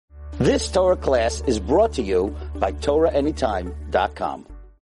This Torah class is brought to you by TorahAnytime.com.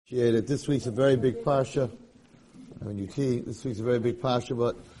 This week's a very big parsha. This week's a very big parsha,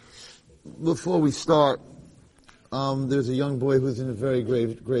 but before we start, there's a young boy who's in a very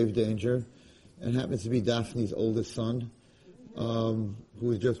grave danger, and happens to be Daphne's oldest son, who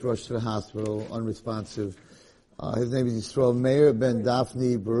was just rushed to the hospital, unresponsive. His name is Yisrael Meir ben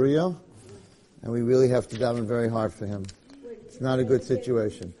Daphne Beria, and we really have to daven very hard for him. It's not a good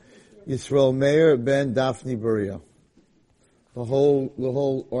situation. Yisrael Meir ben Daphne Beria. The whole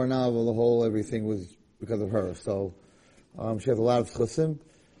ornavel, the whole everything was because of her. So, she has a lot of chussim,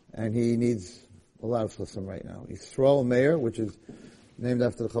 and he needs a lot of chussim right now. Yisrael Meir, which is named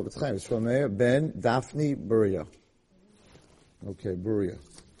after the Chofetz Chaim. Yisrael Meir ben Daphne Beria. Okay, Beria.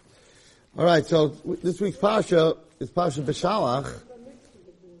 Alright, so this week's Parsha is Parashat Beshalach.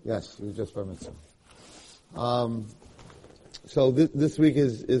 Yes, it was just bar mitzvah. So this week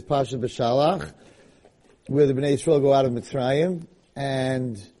is Parashat Beshalach, where the Bnei Yisrael go out of Mitzrayim,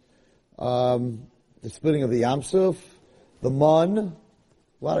 and the splitting of the Yam Suf, the Mun,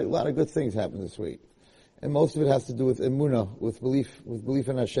 a lot of good things happen this week, and most of it has to do with emunah, with belief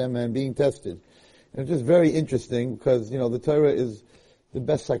in Hashem and being tested. And it's just very interesting because the Torah is the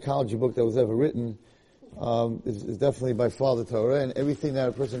best psychology book that was ever written. Is definitely by far the Torah, and everything that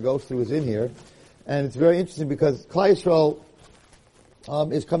a person goes through is in here. And it's very interesting because Klal Yisrael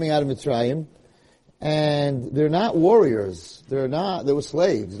is coming out of Mitzrayim, and they're not warriors. They were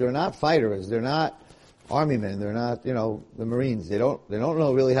slaves. They're not fighters. They're not army men. They're not, the Marines. They don't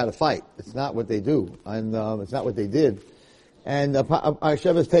know really how to fight. It's not what they do, and it's not what they did. And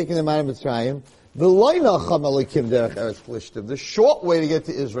Hashem is taking them out of Mitzrayim. The short way to get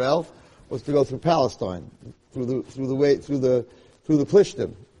to Israel was to go through Palestine, through the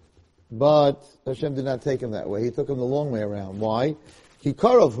Plishtim. But Hashem did not take him that way. He took him the long way around. Why? He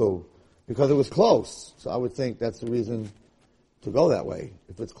karavhu, because it was close. So I would think that's the reason to go that way.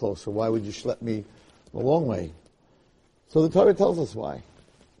 If it's closer, why would you schlep me the long way? So the Torah tells us why.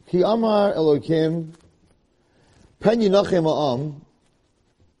 Ki amar Elokim pen yinachem ha'am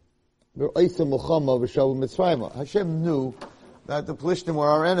v'oisem milchama v'shavu Mitzrayim. Hashem knew that the Plishtim were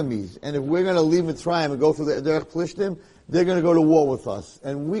our enemies, and if we're going to leave Mitzrayim and go through the Derech Plishtim, they're going to go to war with us,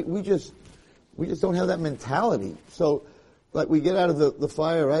 and we just don't have that mentality. So, like, we get out of the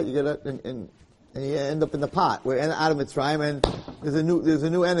fire, right? You get out and you end up in the pot. We're out of Mitzrayim, and there's a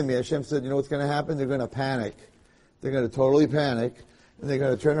new enemy. Hashem said, what's going to happen? They're going to panic. They're going to totally panic, and they're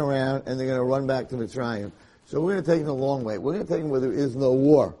going to turn around and they're going to run back to Mitzrayim. So we're going to take them the long way. We're going to take them where there is no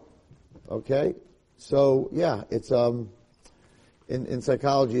war. Okay? So yeah, it's in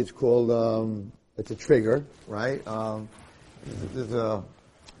psychology, it's called, it's a trigger, right? There's a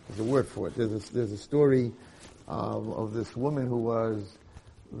word for it. There's a story, of this woman who was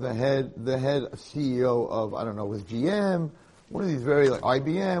the head CEO of, I don't know, was GM, one of these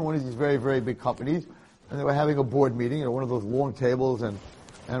IBM, one of these very, very big companies, and they were having a board meeting, one of those long tables, and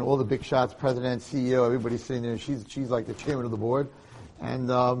all the big shots, president, CEO, everybody's sitting there, and she's like the chairman of the board, and,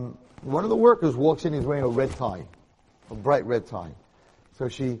 one of the workers walks in, he's wearing a red tie. A bright red tie. So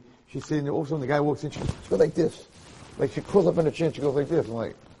she's sitting there, all of a sudden the guy walks in, she goes like this. Like she curls up in her chin, she goes like this.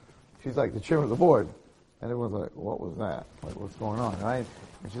 And she's like the chairman of the board. And everyone's like, what was that? Like, what's going on, right?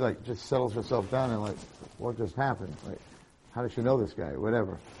 And she just settles herself down and what just happened? Like, how does she know this guy?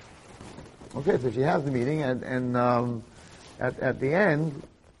 Whatever. Okay, so she has the meeting and at the end,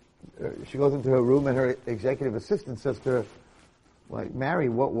 she goes into her room and her executive assistant says to her, Mary,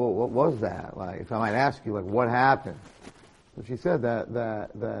 what was that? If I might ask you, what happened? So she said that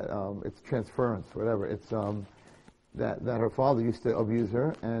it's transference, whatever. It's that her father used to abuse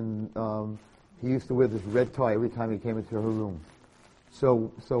her, and he used to wear this red tie every time he came into her room.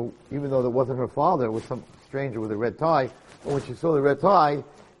 So even though that wasn't her father, it was some stranger with a red tie. But when she saw the red tie,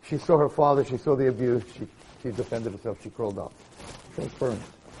 she saw her father, she saw the abuse, she defended herself, she curled up. Transference.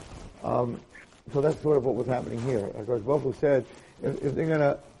 So that's sort of what was happening here. Of course, Baruch Hu said, if they're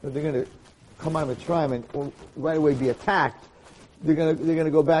gonna come out of Mitzrayim and right away be attacked, they're gonna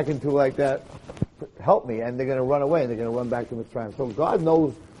go back into that, help me, and they're gonna run away and they're gonna run back to Mitzrayim. So God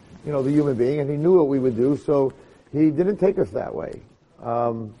knows, the human being, and He knew what we would do, so He didn't take us that way.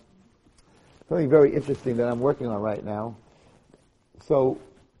 Something very interesting that I'm working on right now. So,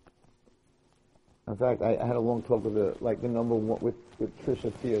 in fact, I had a long talk with the number one with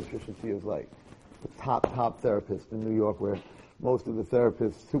Trisha Tia. Trisha Tia is the top therapist in New York, where most of the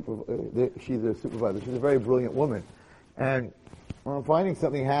therapists, she's a supervisor. She's a very brilliant woman. And I'm finding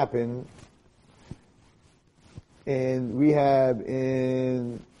something happen in rehab,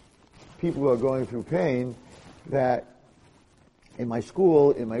 in people who are going through pain, that in my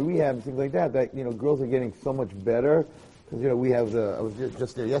school, in my rehab, and things like that, girls are getting so much better. Because, we have I was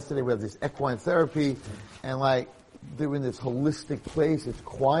just there yesterday, we have this equine therapy, and they're in this holistic place, it's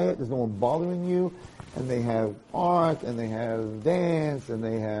quiet, there's no one bothering you, and they have art, and they have dance, and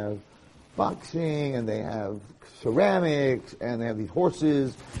they have boxing, and they have ceramics, and they have these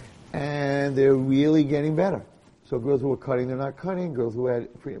horses, and they're really getting better. So girls who are cutting, they're not cutting. Girls who had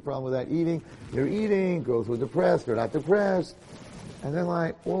a problem with that eating, they're eating. Girls who are depressed, they're not depressed. And then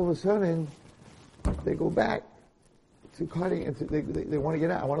all of a sudden, they go back to cutting, and they want to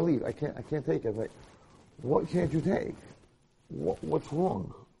get out. I want to leave. I can't take it. I'm like, what can't you take? What's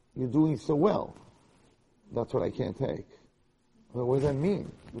wrong? You're doing so well. That's what I can't take. Well, what does that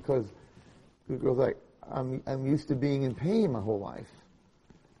mean? Because the girl's like, I'm used to being in pain my whole life.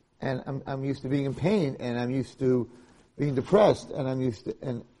 And I'm used to being in pain, and I'm used to being depressed,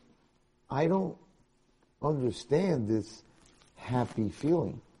 and I don't understand this happy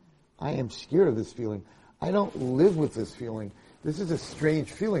feeling. I am scared of this feeling. I don't live with this feeling. This is a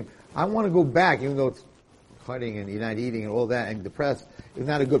strange feeling. I want to go back, even though it's cutting and you're not eating and all that, and depressed is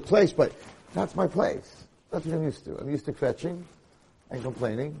not a good place, but that's my place. That's what I'm used to. I'm used to fetching and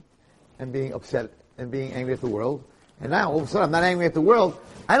complaining and being upset and being angry at the world. And now, all of a sudden, I'm not angry at the world.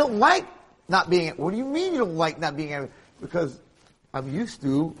 I don't like not being... What do you mean you don't like not being angry? Because I'm used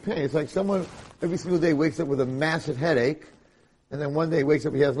to pain. It's like someone every single day wakes up with a massive headache, and then one day wakes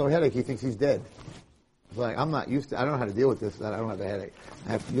up, he has no headache, he thinks he's dead. It's like, I'm not used to... I don't know how to deal with this, I don't have a headache.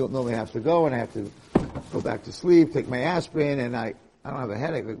 Normally I have to go, and I have to go back to sleep, take my aspirin, and I don't have a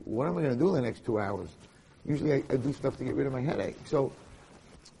headache. Like, what am I going to do in the next 2 hours? Usually I do stuff to get rid of my headache. So,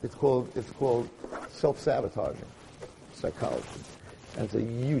 it's called self-sabotaging. Psychology. And it's a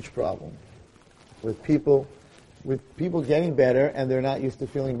huge problem with people getting better, and they're not used to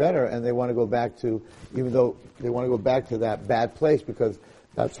feeling better, and they want to go back to, even though they want to go back to that bad place because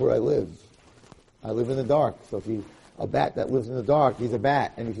that's where I live. I live in the dark. So a bat that lives in the dark, he's a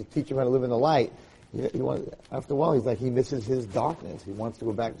bat, and you should teach him how to live in the light. After a while, he's like, he misses his darkness. He wants to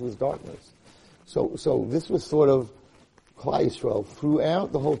go back to his darkness. So this was sort of Klal Yisrael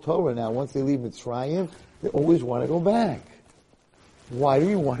throughout the whole Torah. Now, once they leave Mitzrayim, they always want to go back. Why do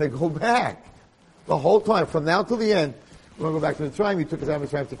we want to go back? The whole time, from now till the end, we want to go back to Mitzrayim. You took us out of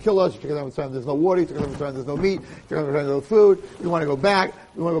Mitzrayim to kill us. You took us out of Mitzrayim, there's no water. You took us out of Mitzrayim, there's no meat. You took us out of Mitzrayim, there's no food. We want to go back.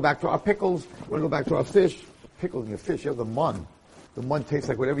 We want to go back to our pickles. We want to go back to our fish. Pickles and your fish, you have the mun. The mun tastes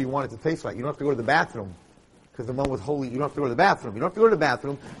like whatever you want it to taste like. You don't have to go to the bathroom. Because the mun was holy. You don't have to go to the bathroom. You don't have to go to the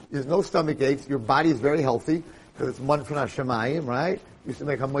bathroom. There's no stomach aches. Your body is very healthy. Because it's mun from Hashemayim, right? You used to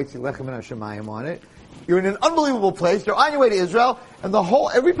make hamoitzi lechem and Hashemayim on it. You're in an unbelievable place. You're on your way to Israel, and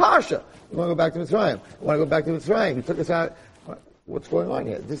every parsha, you want to go back to Mitzrayim. You want to go back to Mitzrayim. You took us out. What's going on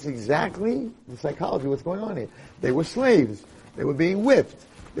here? This is exactly the psychology of what's going on here. They were slaves. They were being whipped.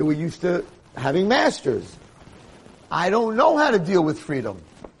 They were used to having masters. I don't know how to deal with freedom.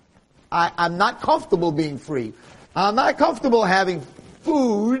 I'm not comfortable being free. I'm not comfortable having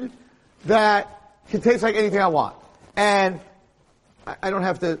food that can taste like anything I want. And I don't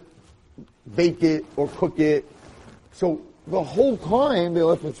have to bake it or cook it. So the whole time they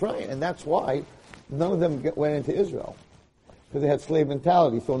left Mitzrayim, and that's why none of them went into Israel. Because they had slave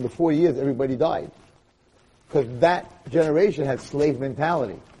mentality. So in the 4 years, everybody died. Because that generation had slave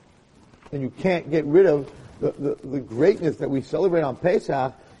mentality. And you can't get rid of the greatness that we celebrate on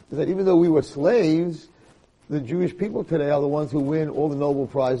Pesach, is that even though we were slaves, the Jewish people today are the ones who win all the Nobel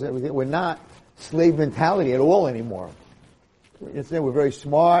Prizes and everything. We're not slave mentality at all anymore. We're very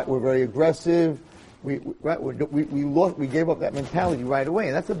smart, we're very aggressive, we gave up that mentality right away,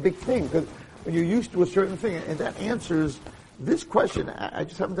 and that's a big thing, because when you're used to a certain thing, and that answers this question. I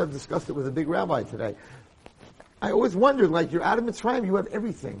just haven't discussed it with a big rabbi today. I always wondered, you're out of Mitzrayim, you have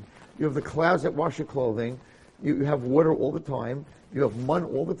everything. You have the clouds that wash your clothing, you have water all the time, you have mun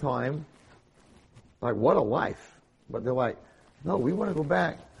all the time. What a life. But they're like, no, we want to go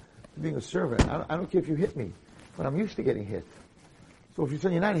back to being a servant. I don't care if you hit me, but I'm used to getting hit. So if you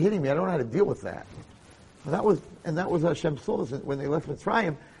say you're not hitting me, I don't know how to deal with that. And that was Hashem's thought when they left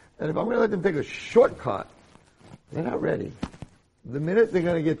Mitzrayim. And if I'm going to let them take a shortcut, they're not ready. The minute they're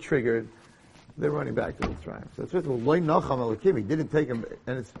going to get triggered, they're running back to Mitzrayim. So it's loy nacham elokim. He didn't take him,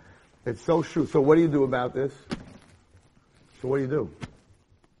 and it's so true. So what do you do about this? So what do you do?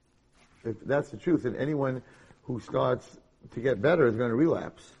 If that's the truth, and anyone who starts to get better is going to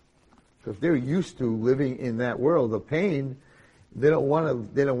relapse. Because they're used to living in that world of pain. They don't want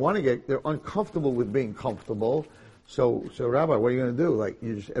to they're uncomfortable with being comfortable. So Rabbi, what are you going to do?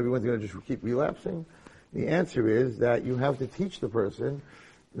 Everyone's going to just keep relapsing? The answer is that you have to teach the person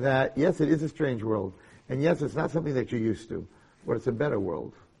that, yes, it is a strange world. And yes, it's not something that you're used to. but it's a better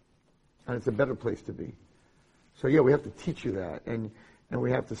world. And it's a better place to be. So yeah, we have to teach you that. And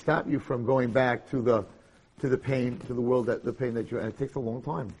we have to stop you from going back to the pain, to the world, the pain that and it takes a long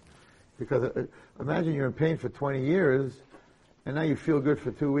time. Because imagine you're in pain for 20 years, and now you feel good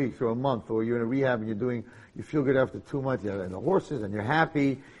for 2 weeks or a month, or you're in a rehab and you feel good after 2 months, you're in the horses and you're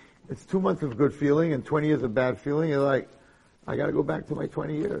happy. It's 2 months of good feeling and 20 years of bad feeling. You're like, I gotta go back to my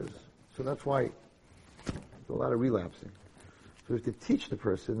 20 years. So that's why there's a lot of relapsing. So we have to teach the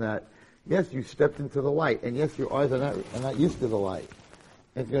person that, yes, you stepped into the light, and yes, your eyes are not used to the light.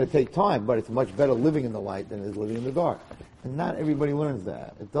 It's going to take time, but it's much better living in the light than it is living in the dark. And not everybody learns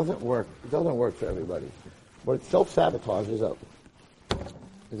that. It doesn't work. It doesn't work for everybody. But self-sabotage is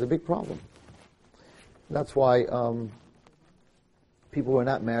a big problem. That's why people who are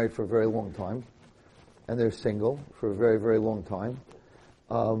not married for a very long time, and they're single for a very, very long time,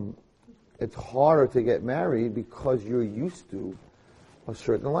 it's harder to get married because you're used to a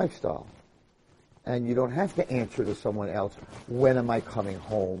certain lifestyle. And you don't have to answer to someone else, when am I coming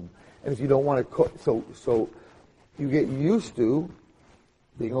home? And if you don't want to cook, so you get used to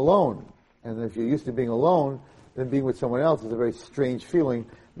being alone. And if you're used to being alone, then being with someone else is a very strange feeling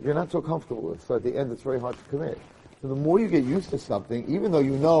that you're not so comfortable with. So at the end, it's very hard to commit. So the more you get used to something, even though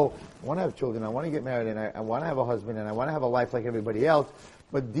you know, I want to have children, I want to get married, and I want to have a husband, and I want to have a life like everybody else,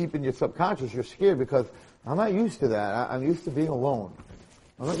 but deep in your subconscious, you're scared because I'm not used to that. I'm used to being alone.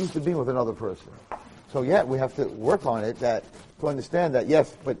 I'm not used to being with another person. So yeah, we have to work on it to understand that,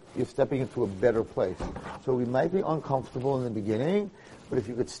 yes, but you're stepping into a better place. So we might be uncomfortable in the beginning, but if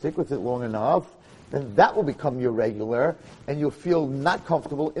you could stick with it long enough, then that will become your regular, and you'll feel not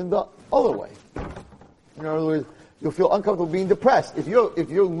comfortable in the other way. In other words, you'll feel uncomfortable being depressed. If you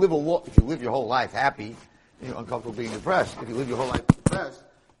live your whole life happy, you're uncomfortable being depressed. If you live your whole life depressed,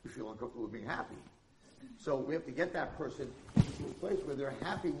 you feel uncomfortable being happy. So we have to get that person to a place where they're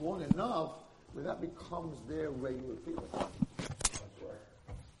happy long enough where that becomes their regular feeling. Sure.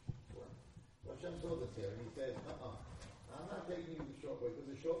 Hashem told us here, and he said, I'm not taking you the short way, because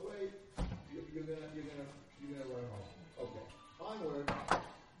the short way, you're gonna run home. Okay. Onward.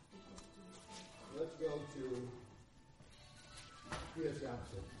 Let's go to Kriyas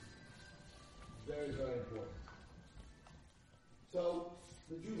Yamsuf. Very, very important. So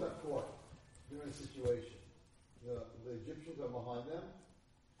the Jews are caught. They're in a situation. The Egyptians are behind them,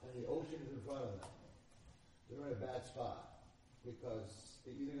 and the ocean is in front of them. They're in a bad spot because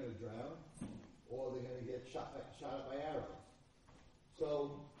they're either going to drown or they're going to get shot up by arrows.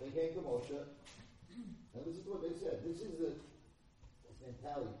 So they came to Moshe, and this is what they said. This is the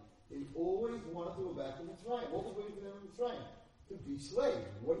mentality. They always wanted to go back to Mitzrayim. What was waiting for them in Mitzrayim? To be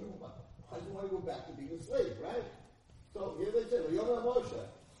slaves. What do you want? Why do you want to go back to being a slave, right? So here they said, Moshe,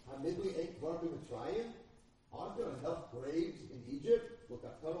 Hamidli ain't brought to Mitzrayim. Aren't there enough graves in Egypt? Look,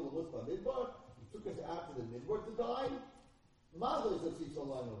 I told you, look, Midbar. You took us out to the Midbar to die. Mazel is a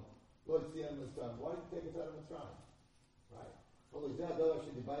Sisolanu. Lord, see on Mitzrayim. Why did you take us out of Mitzrayim? Right?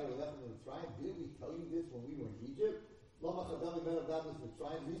 Didn't we tell you this when we were in Egypt? Leave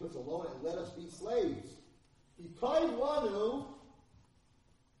us alone and let us be slaves.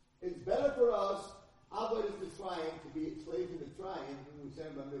 It's better for us, Avodas Mitzrayim, to be slaves in Mitzrayim than we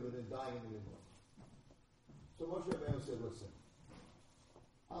send them than dying in the Midbar. So Moshe Rabbeinu said, listen,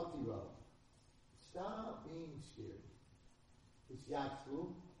 Al Tiro, stop being scared. It's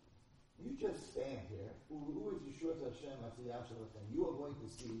Yatzvu. You just stand here. Who is Yeshua Hashem Asiyah Shalachem? You are going to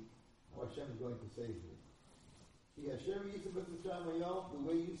see how Hashem is going to save you. The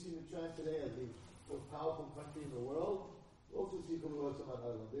way you see Mitzrayim today as the most powerful country in the world, we'll also see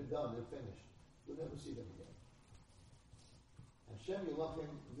they're done, they're finished. You'll never see them again. Hashem Yelachem,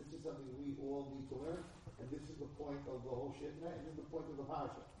 this is something we all need to learn. And this is the point of the whole shit, and this is the point of the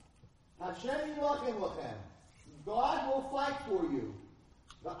Parashat. Hashem Yilachem Lachem. God will fight for you.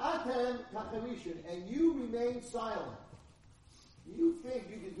 V'atem tacharishin, and you remain silent. You think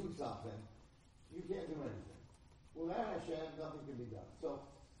you can do something. You can't do anything. Without Hashem, nothing can be done. So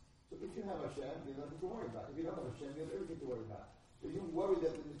if you have Hashem, you have nothing to worry about. If you don't have Hashem, you have everything to worry about. So you worry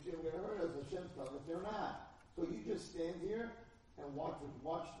that the Mitzrayim are going to hurt us. Hashem's telling us they're not. So you just stand here and watch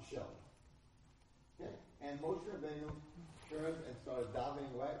the show. Okay? And Moshe Rabbeinu turned and started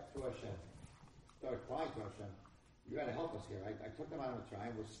davening to Hashem. Started crying to Hashem. You got to help us here. I took them out of the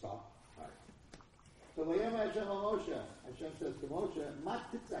trial. We're stuck. All right. So Vayem Hashem al Moshe. Hashem says to Moshe, "Mat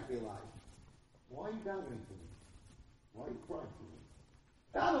titzak elai." Why are you davening to me? Why are you crying to me?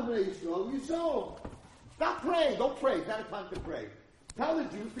 Daven Yisrael, you soul. Stop praying. Don't pray. It's not a time to pray. Tell the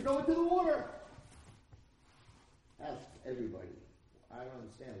Jews to go into the water. Ask everybody. I don't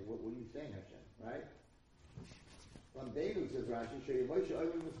understand. What are you saying, Hashem? Right? From David says Rashi,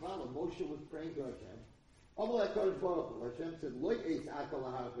 Moshe was praying to Hashem. Hashem said,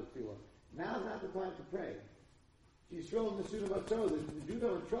 now's not the time to pray. She's throwing the suit of Torah. The Jews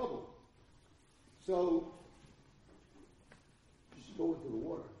are in trouble. So, you should go into the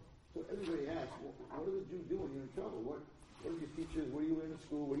water. So everybody asks, well, what do the Jews do when you're in trouble? What are your teachers? What do you learn in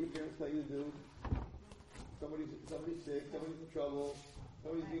school? What do your parents tell you to do? Somebody's sick. Somebody's in trouble.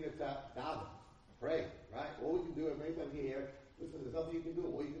 Somebody's being attacked. Daven. Pray. Right? All we can do, every time you hear, listen, there's nothing you can do.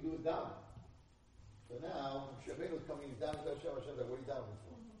 All you can do is daven. So now, Shabbat is coming, he's down to Hashem. Hashem said, what are you davening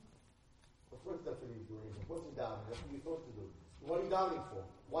for? Of course that's what he's doing. Of course he's davening. That's what you're supposed to do. What are you davening for?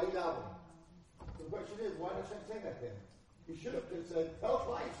 Why are you davening? So the question is, why did Hashem say that to him? He should have just said, tell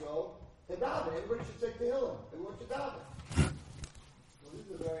Klal to daven. Everybody should say Tehillim. Everyone should daven. So this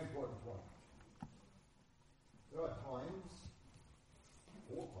is a very important point. There are times,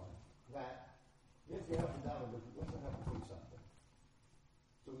 all times, that, yes, you have to daven, but you also have to do something.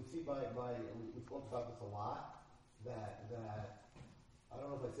 So we see we talked about this a lot, that I don't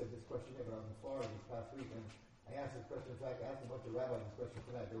know if I said this question yet, but I was in Florida this past week, and I asked this question. In fact, I asked a bunch of rabbis this question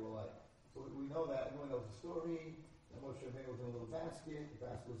tonight. They were like, so we know that, everyone knows the story, that Moshe Rabbeinu was in a little basket, the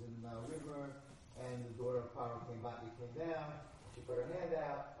basket was in the Nile River, and the daughter of Paro came down, she put her hand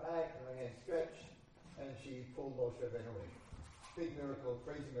out, right, and her hand stretched, and she pulled Moshe Rabbeinu away. Big miracle,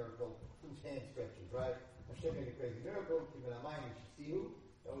 crazy miracle, whose hand stretches, right? Hashem made a crazy miracle, Kibbutz Hamayim, Yishtihu,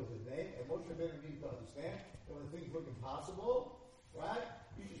 that was his name, and Moshe Rabbeinu needed to understand that when things look impossible, right,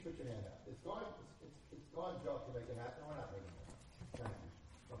 you just put your hand out. It's God's job to make it happen. We're not making it happen. Thank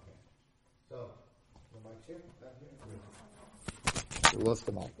you. Okay. So, the mic's here? Back here? We lost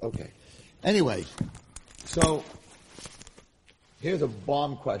the mic. Okay. Anyway, so, here's a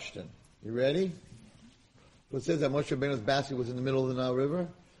bomb question. You ready? So it says that Moshe Rabbeinu's basket was in the middle of the Nile River.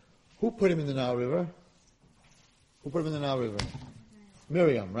 Who put him in the Nile River? Who put him in the Nile River?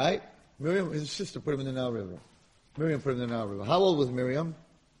 Miriam, right? Miriam, his sister, put him in the Nile River. Miriam put him in the Nile River. How old was Miriam?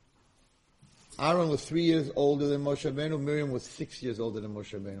 Aaron was 3 years older than Moshe Rabbeinu. Miriam was 6 years older than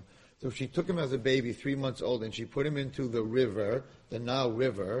Moshe Rabbeinu. So she took him as a baby, 3 months old, and she put him into the river, the Nile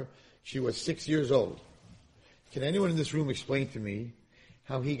River. She was 6 years old. Can anyone in this room explain to me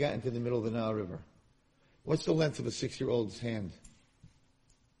how he got into the middle of the Nile River? What's the length of a 6-year-old's hand?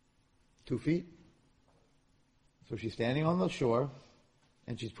 2 feet? So she's standing on the shore,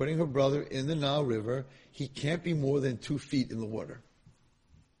 and she's putting her brother in the Nile River. He can't be more than 2 feet in the water.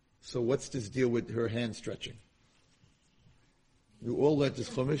 So what's this deal with her hand stretching? You all learned this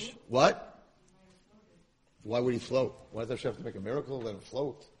Chumash. What? Why would he float? Why does Hashem have to make a miracle? Let him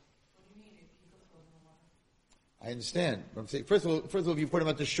float. I understand. I'm saying, first of all, if you put him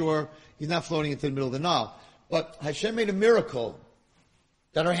at the shore, he's not floating into the middle of the Nile. But Hashem made a miracle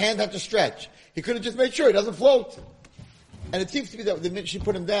that her hand had to stretch. He could have just made sure he doesn't float. And it seems to be that the minute she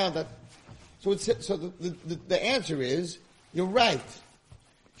put him down, the answer is, you're right.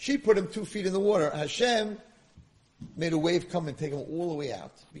 She put him 2 feet in the water. Hashem made a wave come and take him all the way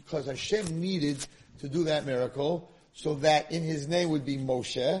out. Because Hashem needed to do that miracle so that in his name would be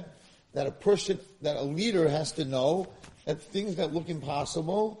Moshe, that a leader has to know that things that look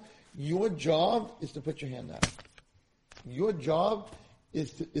impossible, your job is to put your hand out. Your job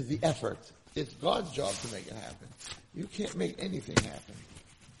is the effort. It's God's job to make it happen. You can't make anything happen.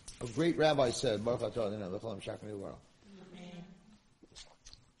 A great rabbi said,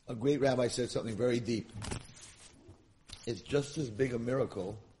 a great rabbi said something very deep. It's just as big a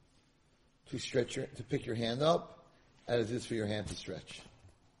miracle to pick your hand up as it is for your hand to stretch.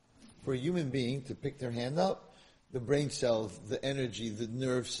 For a human being to pick their hand up, the brain cells, the energy, the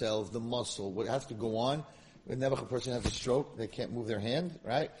nerve cells, the muscle, what has to go on. Whenever a person has a stroke, they can't move their hand,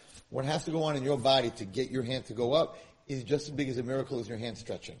 right? What has to go on in your body to get your hand to go up is just as big as a miracle as your hand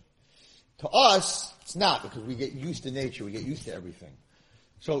stretching. To us, it's not, because we get used to nature, we get used to everything.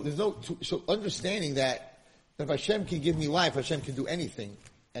 So so understanding that if Hashem can give me life, Hashem can do anything.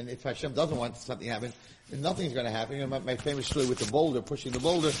 And if Hashem doesn't want something to happen, then nothing's going to happen. You know, my famous story with the boulder, pushing the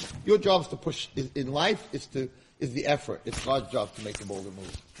boulder. Your job is to push in life. Is the effort. It's God's job to make the boulder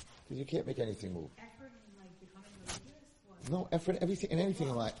move, because you can't make anything move. Effort in like becoming religious? No effort.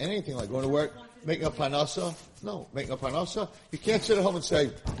 Anything like going to work, making a panasa. No, making a panasa. You can't sit at home and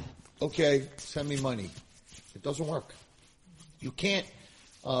say, "Okay, send me money." It doesn't work. You can't.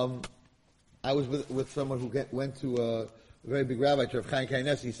 I was with someone who went to a very big rabbi, Rav Chaim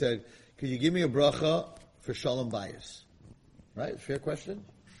Kaines. He said, "Could you give me a bracha for shalom bayis?" Right? Fair question.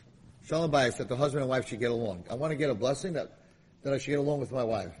 Shalom bayis, that the husband and wife should get along. I want to get a blessing that I should get along with my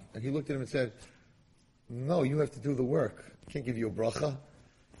wife. And he looked at him and said, "No, you have to do the work. I can't give you a bracha.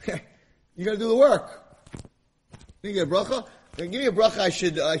 You got to do the work." You get a bracha? Then give me a bracha,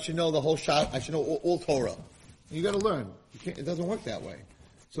 I should know the whole shot, I should know all Torah. You gotta learn. It doesn't work that way.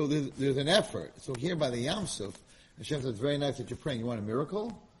 So there's an effort. So here by the Yam Suf, Hashem says, it's very nice that you're praying. You want a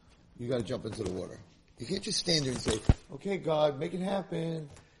miracle? You gotta jump into the water. You can't just stand there and say, okay God, make it happen.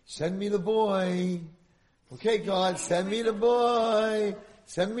 Send me the boy. Okay God, send me the boy.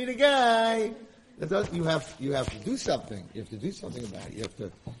 Send me the guy. You have to do something. You have to do something about it. You have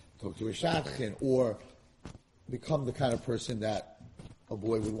to talk to a shadchan or become the kind of person that a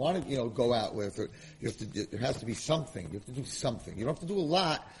boy would want to, go out with. Or there has to be something. You have to do something. You don't have to do a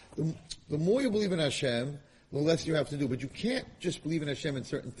lot. The more you believe in Hashem, the less you have to do. But you can't just believe in Hashem in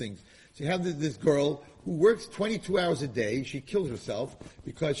certain things. So you have this girl who works 22 hours a day. She kills herself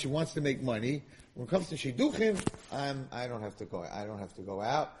because she wants to make money. When it comes to shidduchim, I don't have to go. I don't have to go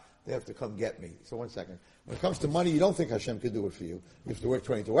out. They have to come get me. So 1 second. When it comes to money, you don't think Hashem could do it for you. You have to work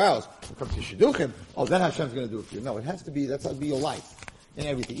 22 hours. When it comes to shidduchim, then Hashem's going to do it for you. No, it has to be, that's how to be your life. And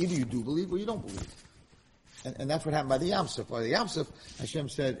everything. Either you do believe or you don't believe. And that's what happened by the Yam Suf. By the Yam Suf, Hashem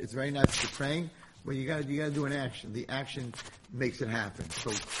said, it's very nice that you're praying, but you gotta do an action. The action makes it happen.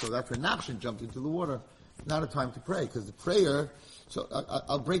 So that's when Nachshon jumped into the water. Not a time to pray, because the prayer, so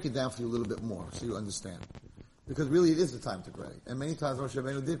I'll break it down for you a little bit more, so you understand. Because really it is the time to pray. And many times Moshe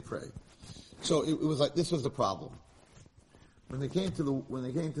Rabbeinu did pray. So it was like, this was the problem. When they came to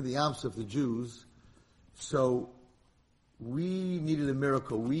the Yam Suf, the Jews, so we needed a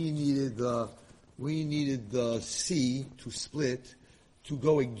miracle. We needed the sea to split, to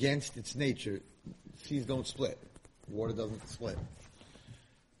go against its nature. Seas don't split. Water doesn't split.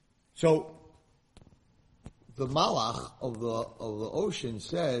 So, the Malach of the ocean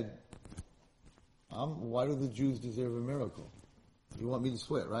said, why do the Jews deserve a miracle? You want me to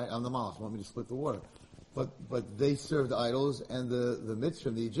split, right? I'm the Malach. You want me to split the water. But they served idols, and the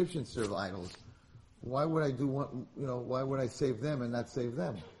Mitzrayim, the Egyptians, served idols. Why would I why would I save them and not save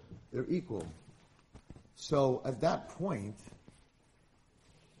them? They're equal. So at that point,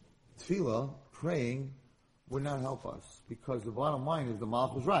 tefillah, praying, would not help us. Because the bottom line is the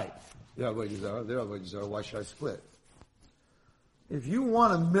Malach was right. They're Avodah Zarah, why should I split? If you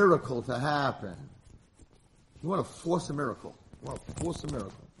want a miracle to happen, you want to force a miracle,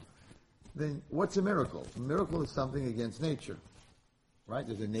 then what's a miracle? A miracle is something against nature. Right?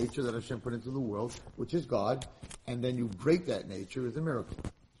 There's a nature that Hashem put into the world, which is God, and then you break that nature is a miracle.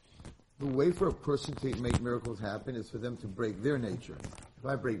 The way for a person to make miracles happen is for them to break their nature. If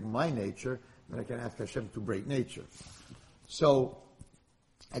I break my nature, then I can ask Hashem to break nature. So,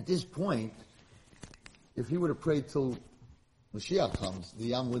 at this point, if he would have prayed till Mashiach comes, the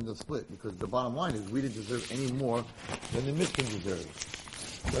Yam wouldn't have split, because the bottom line is we didn't deserve any more than the Mitzvah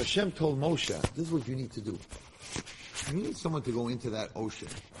deserved. So Hashem told Moshe, this is what you need to do. You need someone to go into that ocean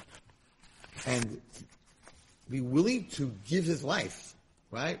and be willing to give his life,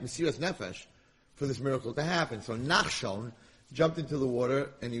 right? Mesiras Nefesh, for this miracle to happen. So Nachshon jumped into the water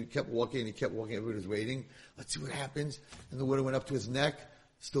and he kept walking, everybody was waiting. Let's see what happens. And the water went up to his neck,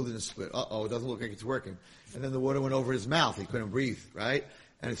 still didn't split. It doesn't look like it's working. And then the water went over his mouth, he couldn't breathe, right?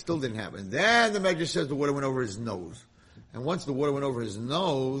 And it still didn't happen. Then the Medrash says the water went over his nose. And once the water went over his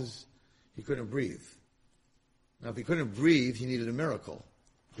nose, he couldn't breathe. Now, if he couldn't breathe, he needed a miracle.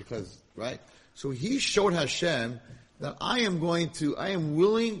 Because, right? So he showed Hashem that I am willing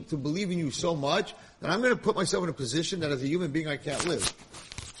to believe in you so much that I'm going to put myself in a position that as a human being I can't live.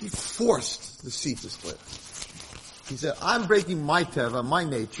 He forced the sea to split. He said, I'm breaking my teva, my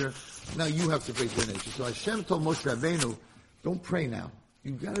nature, now you have to break your nature. So Hashem told Moshe Rabbeinu, don't pray now.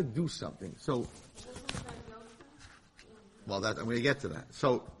 You gotta do something. So, I'm going to get to that.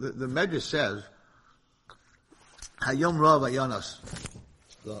 So, the Medrash says, Hayom Ra Vayanas.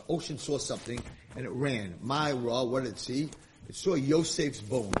 The ocean saw something and it ran. My Ra, what did it see? It saw Yosef's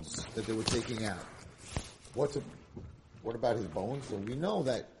bones that they were taking out. What about his bones? Well, we know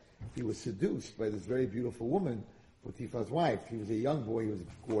that he was seduced by this very beautiful woman, Potiphar's wife. He was a young boy, he was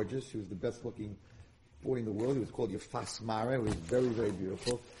gorgeous, he was the best looking boy in the world. He was called Yefas Mara, he was very, very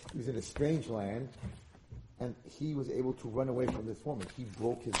beautiful. He was in a strange land, and he was able to run away from this woman. He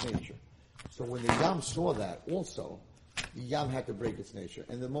broke his nature. So when the Yam saw that, also, the Yam had to break its nature.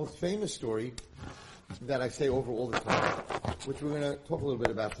 And the most famous story that I say over all the time, which we're going to talk a little bit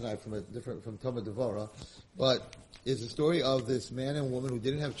about tonight from Talmud Devorah, but is the story of this man and woman who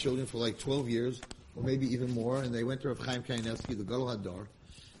didn't have children for like 12 years, or maybe even more, and they went to Rav Chaim Kanievsky, the Gadol Hador,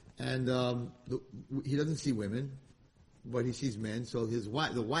 and he doesn't see women, but he sees men. So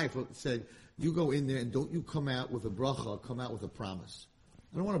the wife said, "You go in there and don't you come out with a bracha, come out with a promise.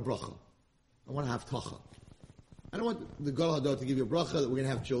 I don't want a bracha. I want to have tacha. I don't want the Gadol Hador to give you a bracha that we're going to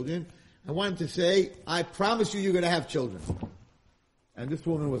have children. I want him to say, I promise you're going to have children. And this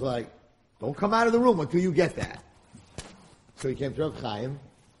woman was like, don't come out of the room until you get that. So he came to Rav Chaim,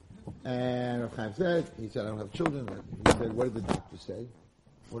 and Rav Chaim said, I don't have children. He said, what did the doctor say?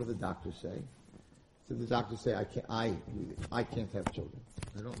 What did the doctor say? Did the doctor say, I can't have children.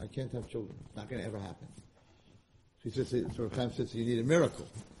 I can't have children. It's not going to ever happen. So Rav Chaim said, so you need a miracle.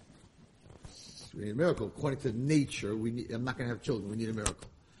 We need a miracle. According to nature, I'm not going to have children. We need a miracle.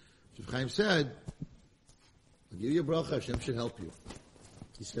 So Chaim said, I'll give you a bracha, Hashem should help you.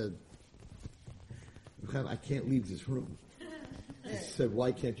 He said, Chaim, I can't leave this room. He said,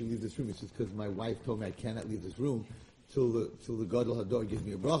 why can't you leave this room? He says, because my wife told me I cannot leave this room till the Gadol Hador gives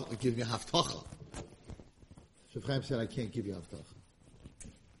me a bracha, gives me a haftacha. So Chaim said, I can't give you a haftacha.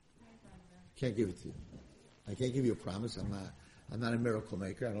 Can't give it to you. I can't give you a promise. I'm not a miracle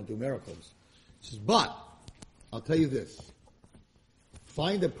maker. I don't do miracles. He says, but I'll tell you this.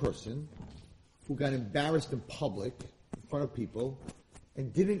 Find a person who got embarrassed in public, in front of people,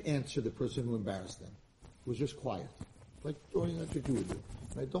 and didn't answer the person who embarrassed them. Was just quiet. Like, doing what you do with you.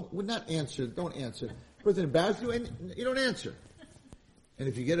 Right? Don't answer. The person embarrassed you, and you don't answer. And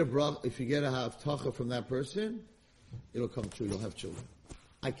if you get a haftacha from that person, it'll come true. You'll have children.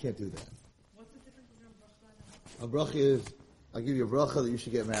 I can't do that. What's the difference between a bracha and A bracha is, I'll give you a bracha that you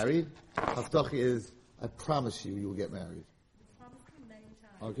should get married. Haftacha is, I promise you will get married. promised me many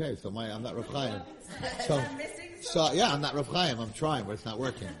times? Okay, so I'm not Rav Chaim. I'm missing So yeah, I'm not Rav Chaim. I'm trying, but it's not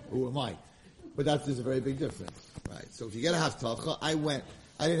working. Who am I? But there's a very big difference, right? So if you get a haftacha, I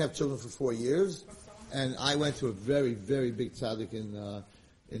didn't have children for 4 years, and I went to a very, very big tzaddik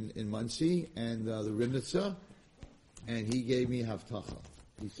in Muncie, and the Rimnitzer, and he gave me haftacha.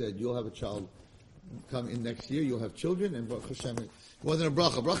 He said, you'll have a child come in next year, you'll have children, and Baruch Hashem, it wasn't a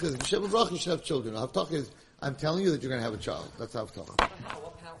bracha. Bracha is, Hashem bracha, you should have children. Haftacha is, I'm telling you that you're going to have a child. That's haftacha. But how?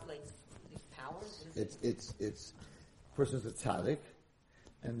 What power? Like these powers? It's person's a tzaddik,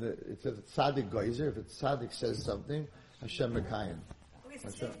 and it says tzaddik geyser. If a tzaddik says something, Hashem mekayim. Okay, so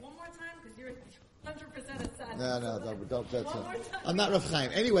say it one more time, because you're 100% a sad. No, don't. That's One it. more time. I'm not Rav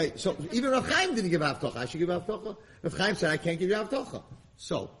Chaim. Anyway, so even Rav Chaim didn't give haftacha. I should give haftacha. Rav Chaim said I can't give you haftacha.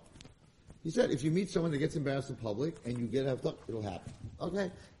 So he said if you meet someone that gets embarrassed in public and you get haftacha, it'll happen.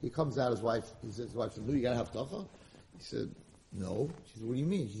 Okay. He comes out. His wife. His wife said, "No, you got haftacha." He said, "No." She said, "What do you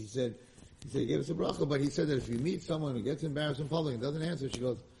mean?" He said, "He gave us a bracha, but he said that if you meet someone who gets embarrassed in public and doesn't answer," she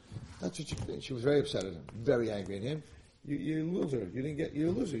goes, "That's what you think." She was very upset at him, very angry at him. You're a loser. You're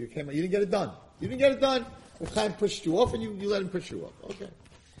a loser. You didn't get it done. You didn't get it done. The Chaim pushed you off, and you let him push you off. Okay.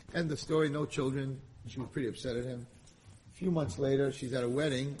 End the story. No children. She was pretty upset at him. A few months later, she's at a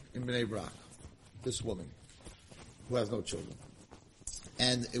wedding in Bnei Brak. This woman, who has no children,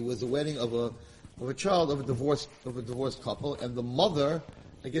 and it was a wedding of a child of a divorced couple, and the mother,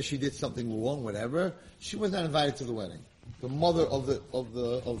 I guess she did something wrong, whatever. She was not invited to the wedding. The mother of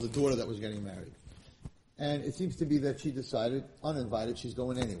the daughter that was getting married. And it seems to be that she decided, uninvited, she's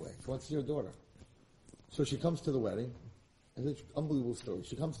going anyway. She wants to see her daughter. So she comes to the wedding, and it's an unbelievable story.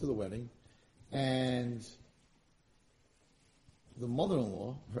 She comes to the wedding, and the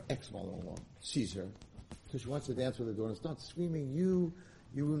mother-in-law, her ex-mother-in-law, sees her, because she wants to dance with her daughter, and starts screaming, you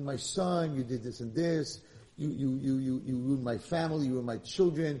ruined my son, you did this and this, you ruined my family, you ruined my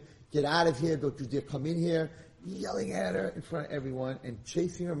children, get out of here, don't you dare come in here, yelling at her in front of everyone, and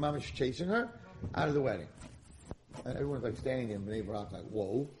chasing her, mama's chasing her, out of the wedding. And everyone's like standing there in Bnei Brak like,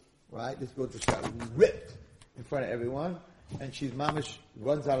 whoa, right? This girl just got ripped in front of everyone. And she's mamish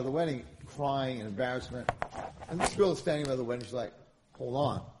runs out of the wedding crying in embarrassment. And this girl is standing by the wedding. She's like, hold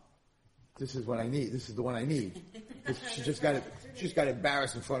on. This is what I need. This is the one I need. She just got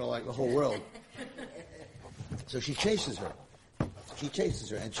embarrassed in front of like the whole world. So she chases her.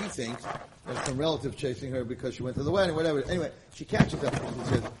 And she thinks that some relative chasing her because she went to the wedding, whatever. Anyway, she catches up and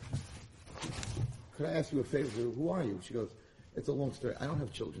she says, could I ask you a favor? Who are you? She goes, it's a long story. I don't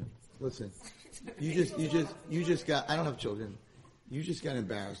have children. Listen, I don't have children. You just got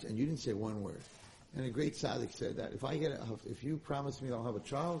embarrassed and you didn't say one word. And a great tzaddik said that if you promise me I'll have a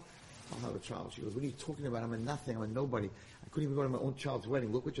child, I'll have a child. She goes, what are you talking about? I'm a nothing. I'm a nobody. I couldn't even go to my own child's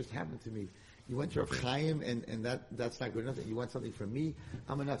wedding. Look what just happened to me. You went to Rav Chaim and that's not good enough. You want something from me?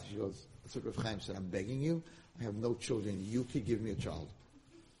 I'm a nothing. She goes, that's what Rav Chaim said. I'm begging you. I have no children. You could give me a child.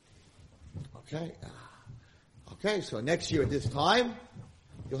 Okay, so next year at this time,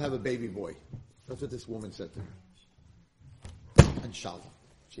 you'll have a baby boy. That's what this woman said to her. Inshallah.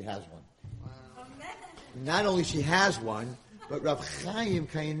 She has one. Not only she has one, but Rav Chaim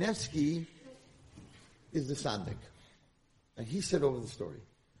Kanievsky is the sandik. And he said over the story.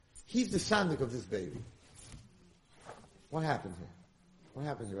 He's the sandik of this baby. What happened here? What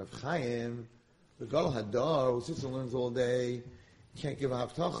happens? Rav Chaim, the Gadol Hadar, whose sister learns all day, can't give a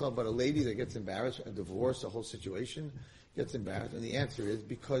haftacha, but a lady that gets embarrassed, a divorce, a whole situation, gets embarrassed. And the answer is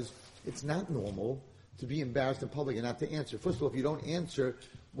because it's not normal to be embarrassed in public and not to answer. First of all, if you don't answer,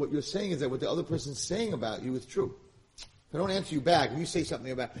 what you're saying is that what the other person's saying about you is true. If I don't answer you back, if you say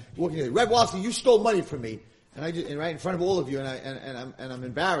something about, walking in, Red Walsey, you stole money from me, and right in front of all of you, and I'm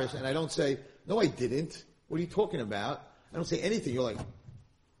embarrassed, and I don't say, no, I didn't. What are you talking about? I don't say anything. You're like,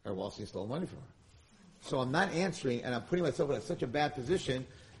 Red Walsey stole money from her. So I'm not answering, and I'm putting myself in such a bad position.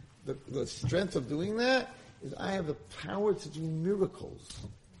 The strength of doing that is I have the power to do miracles.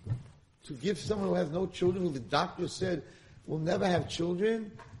 To give someone who has no children, who the doctor said will never have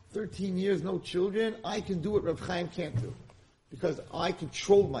children, 13 years, no children, I can do what Rav Chaim can't do. Because I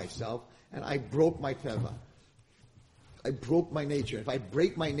controlled myself, and I broke my teva. I broke my nature. If I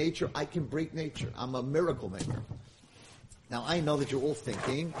break my nature, I can break nature. I'm a miracle maker. Now I know that you're all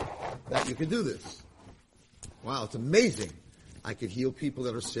thinking that you can do this. Wow, it's amazing. I could heal people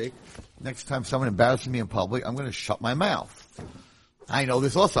that are sick. Next time someone embarrasses me in public, I'm going to shut my mouth. I know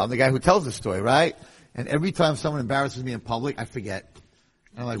this also. I'm the guy who tells the story, right? And every time someone embarrasses me in public, I forget.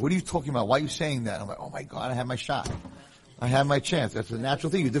 And I'm like, what are you talking about? Why are you saying that? I'm like, oh my God, I have my shot. I have my chance. That's a natural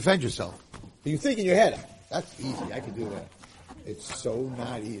thing. You defend yourself. But you think in your head, that's easy. I can do that. It's so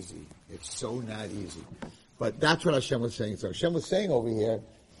not easy. It's so not easy. But that's what Hashem was saying. So Hashem was saying over here,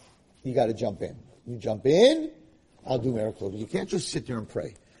 you got to jump in. You jump in, I'll do miracles. You can't just sit there and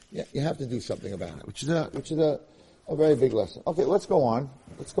pray. Yeah, you have to do something about it, which is a very big lesson. Okay, let's go on.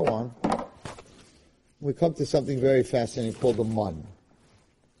 We come to something very fascinating called the mun.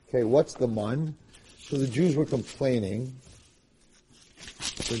 Okay, what's the mun? So the Jews were complaining.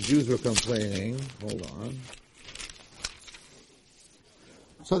 Hold on.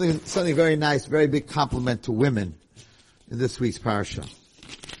 Something very nice, very big compliment to women in this week's parasha.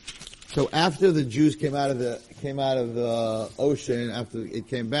 So after the Jews came out of the ocean, after it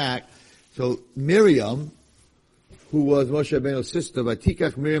came back, so Miriam, who was Moshe Rabbeinu's sister,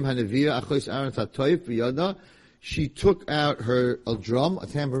 Vatikach Miriam Hanavia Achos Aaron Tatoif B'Yada, she took out a drum, a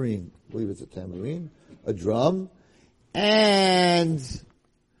tambourine, I believe it's a tambourine, a drum, and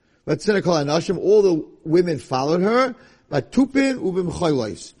Vatzinakol Anashim, all the women followed her, Vatupin Ubim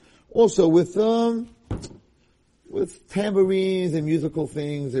Choylois, also with tambourines and musical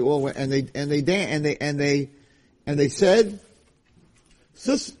things. They all went, and they said,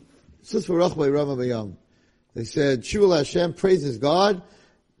 Sus v'rach b'Rama b'Yam. They said, Shuvah Hashem, praises God,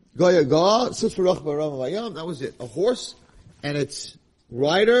 Goya God, Sus v'rach b'Rama b'Yam. That was it. A horse and its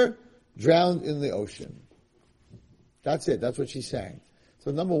rider drowned in the ocean. That's it. That's what she sang.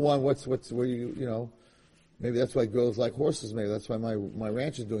 So number one, where maybe that's why girls like horses. Maybe that's why my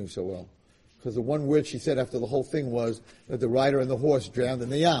ranch is doing so well. Because the one word she said after the whole thing was that the rider and the horse drowned in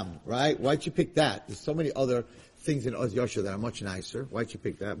the yam, right? Why'd you pick that? There's so many other things in Oz Yosha that are much nicer. Why'd you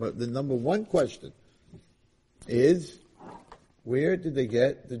pick that? But the number one question is, where did they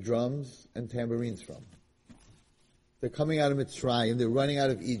get the drums and tambourines from? They're coming out of Mitzrayim, they're running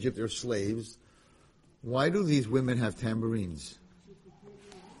out of Egypt, they're slaves. Why do these women have tambourines?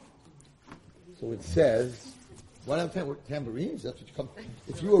 So it says, why don't tambourines? That's what you come.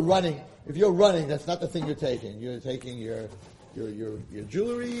 If you're running, that's not the thing you're taking. You're taking your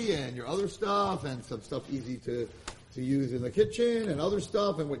jewelry and your other stuff and some stuff easy to use in the kitchen and other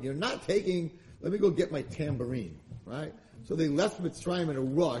stuff. And what you're not taking, let me go get my tambourine, right? So they left Mitzrayim in a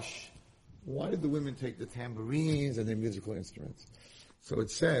rush. Why did the women take the tambourines and their musical instruments? So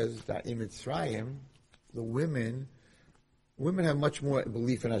it says that in Mitzrayim, the women have much more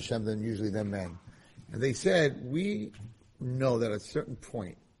belief in Hashem than usually than men. And they said, we know that at a certain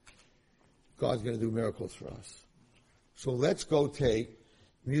point, God's going to do miracles for us. So let's go take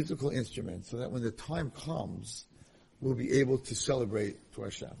musical instruments so that when the time comes, we'll be able to celebrate to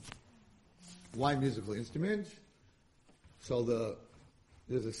Hashem. Why musical instruments? So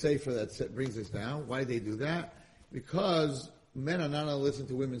there's a sefer that brings this down. Why do they do that? Because men are not allowed to listen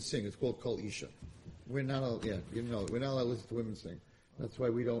to women sing. It's called Kol Isha. We're not allowed to listen to women sing. That's why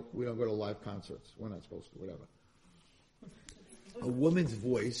we don't go to live concerts. We're not supposed to, whatever. A woman's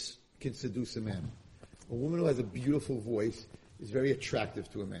voice can seduce a man. A woman who has a beautiful voice is very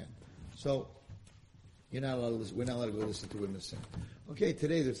attractive to a man. So, we're not allowed to go listen to women sing. Okay,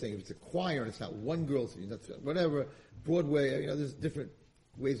 today they're saying if it's a choir and it's not one girl singing, whatever, Broadway, there's different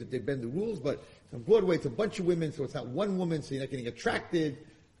ways that they bend the rules, but on Broadway it's a bunch of women, so it's not one woman, so you're not getting attracted.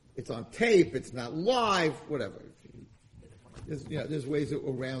 It's on tape, it's not live, whatever. There's ways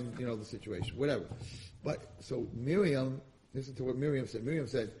around, the situation, whatever. But, so Miriam, listen to what Miriam said. Miriam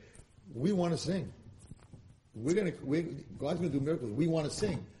said, we want to sing. God's going to do miracles. We want to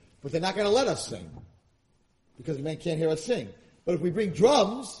sing, but they're not going to let us sing because the men can't hear us sing. But if we bring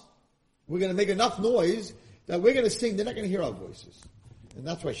drums, we're going to make enough noise that we're going to sing. They're not going to hear our voices, and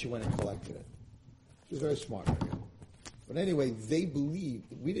that's why she went and collected it. She was very smart. But anyway, they believed.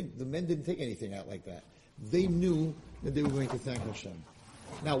 The men didn't take anything out like that. They knew that they were going to thank Hashem.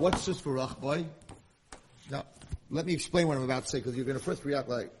 Now, what's this for Rachboy? Now, let me explain what I'm about to say, because you're going to first react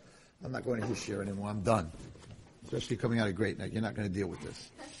like, I'm not going to his share anymore, I'm done. Especially coming out of Great Night, you're not going to deal with this.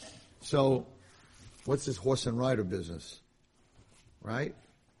 So, what's this horse and rider business? Right?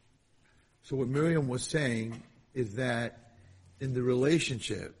 So what Miriam was saying is that in the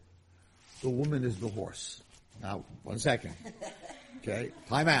relationship, the woman is the horse. Now, 1 second. Okay?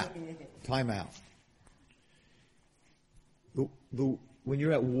 Time out. When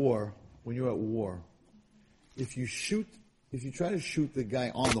you're at war, if you try to shoot the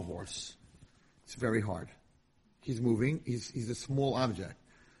guy on the horse, it's very hard. He's moving, he's a small object.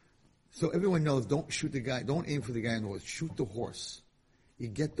 So everyone knows, don't shoot the guy, don't aim for the guy on the horse, shoot the horse. You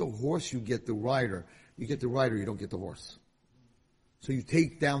get the horse, you get the rider. You get the rider, you don't get the horse. So you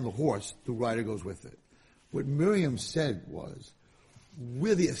take down the horse, the rider goes with it. What Miriam said was,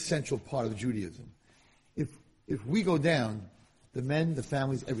 we're the essential part of Judaism. If we go down, the men, the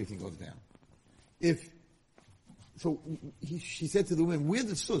families, everything goes down. She said to the women, we're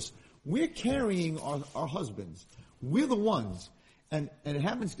the sus. We're carrying our husbands. We're the ones. And it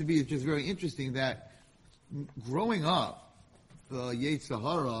happens to be, it's just very interesting that growing up, the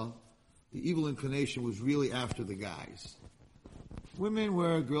Yetzirah, the evil inclination was really after the guys.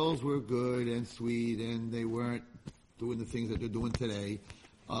 Girls were good and sweet, and they weren't doing the things that they're doing today.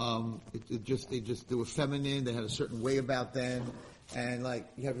 They were feminine, they had a certain way about them, and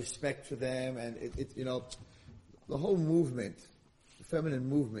you have respect for them, and the whole movement, the feminine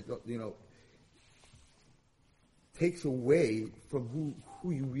movement, takes away from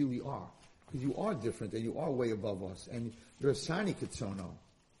who you really are. Because you are different, and you are way above us, and you're a sani kitsono.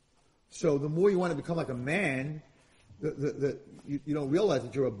 So the more you want to become like a man, you don't realize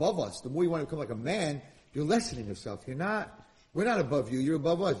that you're above us. The more you want to become like a man, you're lessening yourself. We're not above you, you're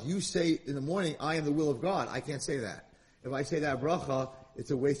above us. You say in the morning, I am the will of God. I can't say that. If I say that bracha,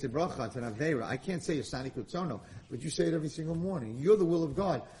 it's a wasted bracha, it's an avera. I can't say Yasani Kutsono, but you say it every single morning. You're the will of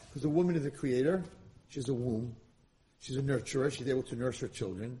God, because the woman is a creator, she's a womb, she's a nurturer, she's able to nurse her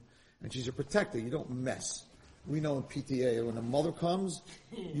children, and she's a protector. You don't mess. We know in PTA, when a mother comes,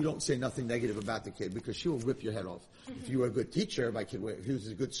 you don't say nothing negative about the kid, because she will rip your head off. If you were a good teacher, my kid, if he was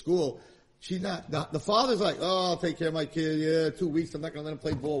in a good school, she's not, the father's like, I'll take care of my kid, 2 weeks, I'm not going to let him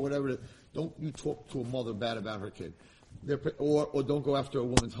play ball, whatever it is. Don't you talk to a mother bad about her kid. Or don't go after a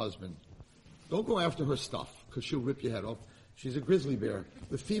woman's husband. Don't go after her stuff, because she'll rip your head off. She's a grizzly bear.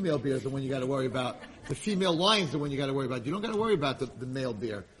 The female bear is the one you got to worry about. The female lion's the one you got to worry about. You don't got to worry about the male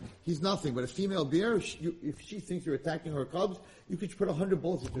bear. He's nothing. But a female bear, if she thinks you're attacking her cubs, you could put 100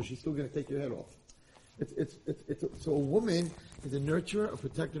 bullets into her. She's still going to take your head off. So a woman is a nurturer, a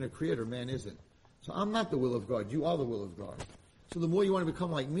protector, and a creator. Man isn't. So I'm not the will of God. You are the will of God. So the more you want to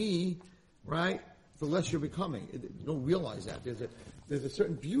become like me, right, the less you're becoming. You don't realize that. There's a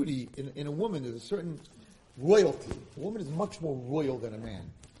certain beauty in a woman. There's a certain royalty. A woman is much more royal than a man.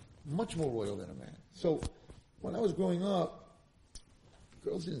 Much more royal than a man. So when I was growing up,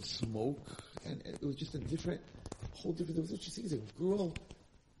 girls didn't smoke, and it was just whole different, there was such a thing as a girl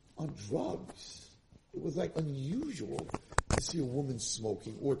on drugs. It was unusual to see a woman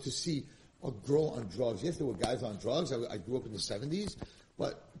smoking or to see a girl on drugs. Yes, there were guys on drugs. I grew up in the 70s,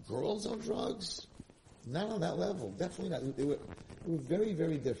 but girls on drugs, not on that level. Definitely not. They were very,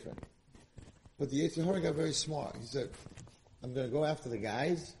 very different. But the Yetzirah got very smart. He said, I'm going to go after the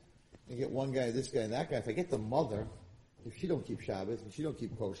guys and get one guy, this guy, and that guy. If I get the mother, if she don't keep Shabbos, if she don't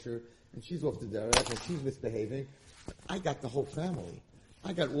keep kosher, and she's off the derech, and she's misbehaving, I got the whole family.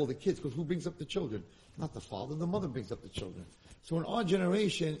 I got all the kids, because who brings up the children? Not the father, the mother brings up the children. So in our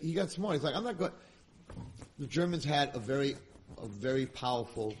generation, he got smart. He's like, I'm not going. The Germans had a very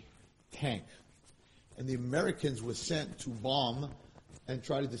powerful tank, and the Americans were sent to bomb and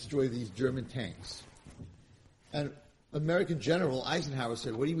try to destroy these German tanks. And American General Eisenhower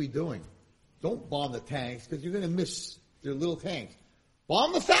said, what are we doing? Don't bomb the tanks, because you're going to miss their little tanks.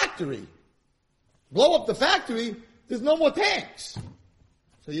 Bomb the factory. Blow up the factory, there's no more tanks.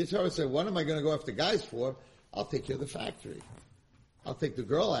 So Yitzhak said, what am I going to go after guys for? I'll take care of the factory. I'll take the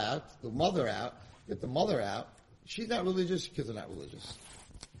girl out, the mother out, get the mother out. She's not religious, kids are not religious.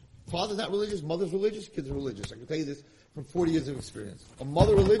 Father's not religious, mother's religious, kids are religious. I can tell you this from 40 years of experience. A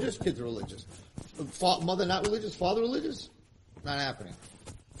mother religious, kids are religious. Mother not religious, father religious, not happening.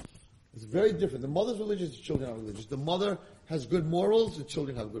 It's very different. The mother's religious, the children are religious. The mother has good morals, the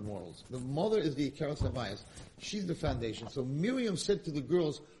children have good morals. The mother is the Ikaros Habayis. She's the foundation. So Miriam said to the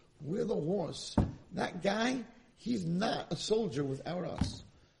girls, we're the horse. That guy, he's not a soldier without us.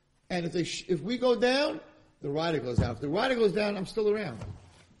 And if we go down, the rider goes down. If the rider goes down, I'm still around.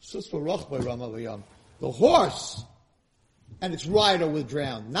 The horse and its rider were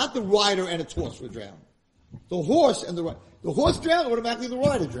drowned. Not the rider and its horse were drowned. The horse and the rider. The horse drowned, automatically the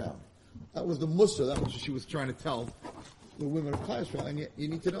rider drowned. That was the Musa. That was what she was trying to tell the women of Klal Yisrael. And you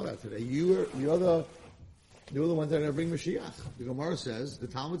need to know that today. You're the ones that are going to bring Mashiach. The Gemara says, the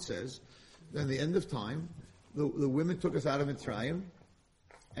Talmud says, that at the end of time, the women took us out of Mitzrayim,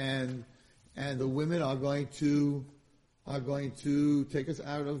 and the women are going to take us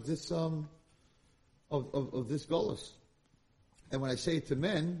out of this of this golus. And when I say it to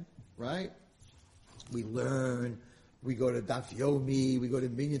men, right, we learn. We go to Daf Yomi, we go to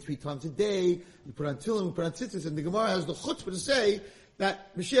Minyan 3 times a day, we put on Tefillin, we put on tzitzis, and the Gemara has the chutzpah to say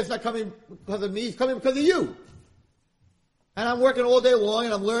that Mashiach's not coming because of me, he's coming because of you. And I'm working all day long,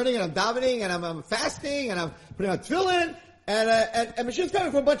 and I'm learning, and I'm davening, and I'm fasting, and I'm putting on Tefillin, and Mashiach's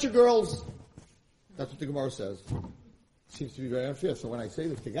coming for a bunch of girls. That's what the Gemara says. Seems to be very unfair. So when I say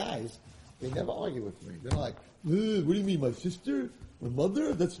this to guys, they never argue with me. They're like, what do you mean, my sister? My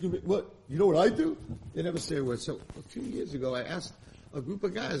mother? That's gonna be, what? You know what I do? They never say a word. So a few years ago, I asked a group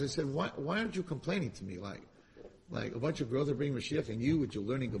of guys, I said, why aren't you complaining to me? Like a bunch of girls are bringing Mashiach and you, with your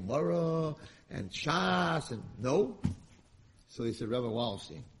learning Gemara and Shas and no? So they said, Rabbi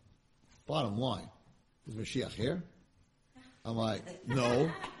Wallerstein, bottom line, is Mashiach here? I'm like, no.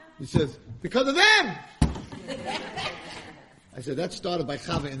 He says, because of them! I said, that started by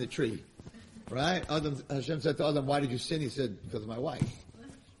Chava in the tree. Right? Hashem said to Adam, why did you sin? He said, because of my wife.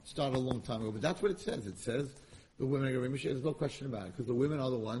 Started a long time ago. But that's what it says. It says the women are going to bring Mashiach. There's no question about it. Because the women are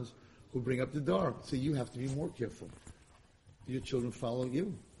the ones who bring up the door. So you have to be more careful. Your children follow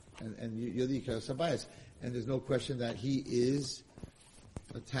you. And you're the Ikaros Habayis. And there's no question that he is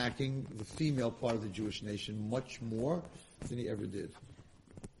attacking the female part of the Jewish nation much more than he ever did.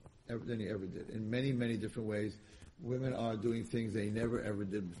 In many, many different ways. Women are doing things they never ever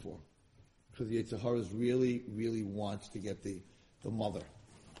did before. Because the Yetzer Hara really, really wants to get the mother.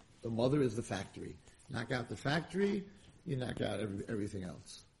 The mother is the factory. Knock out the factory, you knock out everything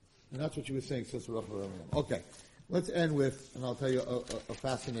else. And that's what you were saying, Sister Rafa. Okay, let's end with, and I'll tell you a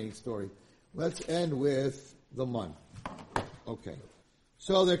fascinating story. Let's end with the man. Okay.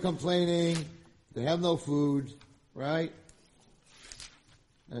 So they're complaining, they have no food, right?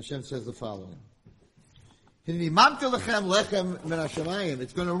 And Hashem says the following. It's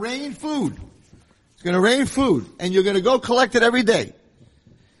going to rain food. It's going to rain food. And you're going to go collect it every day.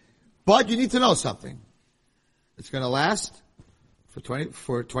 But you need to know something. It's going to last for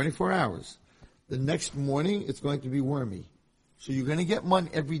 24 hours. The next morning, it's going to be wormy. So you're going to get mun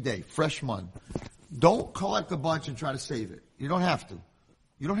every day, fresh mun. Don't collect a bunch and try to save it. You don't have to.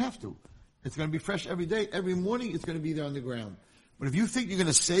 You don't have to. It's going to be fresh every day. Every morning, it's going to be there on the ground. But if you think you're going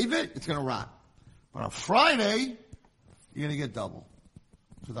to save it, it's going to rot. But on Friday, you're going to get double.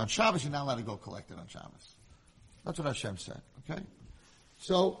 Because on Shabbos, you're not allowed to go collect it on Shabbos. That's what Hashem said, okay?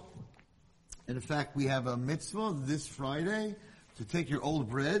 So, and in fact, we have a mitzvah this Friday to take your old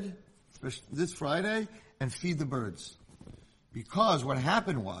bread, this Friday, and feed the birds. Because what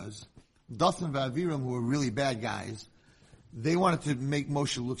happened was, Dathan and Aviram, who were really bad guys, they wanted to make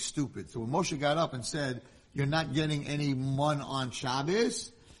Moshe look stupid. So when Moshe got up and said, you're not getting any mun on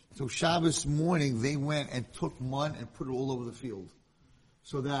Shabbos, so Shabbos morning, they went and took mun and put it all over the field.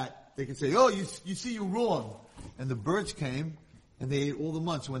 So that they could say, oh, you see, you're wrong. And the birds came, and they ate all the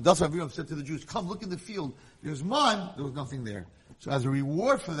mun. So when Dathan and Aviram said to the Jews, come look in the field, there's mun, there was nothing there. So as a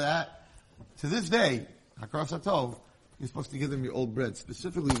reward for that, to this day, Hakar Satov, you're supposed to give them your old bread,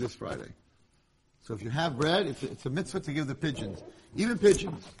 specifically this Friday. So if you have bread, it's a mitzvah to give the pigeons. Even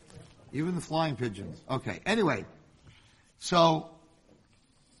pigeons. Even the flying pigeons. Okay, anyway. So,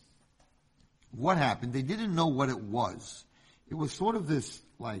 what happened? They didn't know what it was. It was sort of this,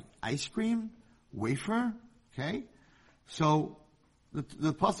 like, ice cream, wafer, okay? So,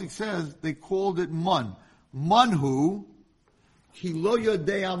 the pasuk says they called it mun. Manhu, ki lo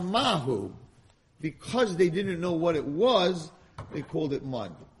yodea mahu. Because they didn't know what it was, they called it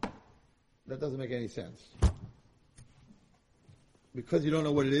mun. That doesn't make any sense. Because you don't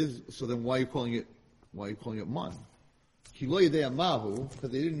know what it is, so then why are you calling it mun? Ki lo yodea mahu, because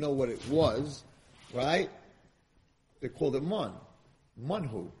they didn't know what it was, right? They called it mun.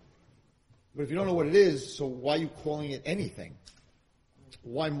 Manhu. But if you don't know what it is, so why are you calling it anything?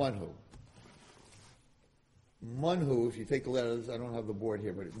 Why manhu? Manhu, if you take the letters, I don't have the board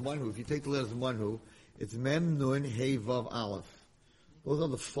here, but Manhu, if you take the letters of Manhu, it's Mem, Nun, Hey, Vav, Aleph. Those are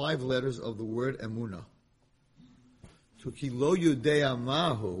the 5 letters of the word Emunah. To Kilo Yudea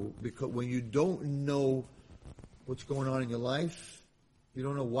Mahu, because when you don't know what's going on in your life, you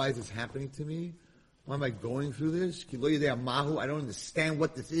don't know why this is happening to me, why am I going through this? Kilo Yudea Mahu, I don't understand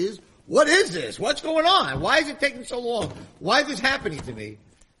what this is. What is this? What's going on? Why is it taking so long? Why is this happening to me?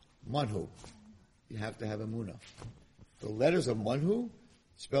 Manhu. You have to have Emunah. The letters of Manhu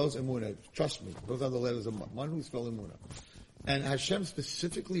spells Emunah. Trust me, those are the letters of Manhu spell Emunah. And Hashem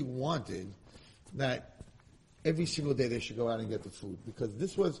specifically wanted that every single day they should go out and get the food. Because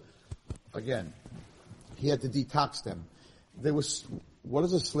this was, again, he had to detox them. What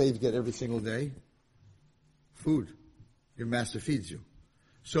does a slave get every single day? Food. Your master feeds you.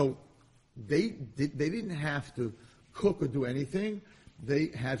 So they didn't have to cook or do anything. They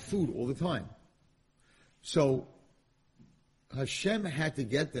had food all the time. So Hashem had to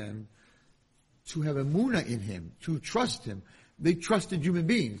get them to have emunah in him, to trust him. They trusted human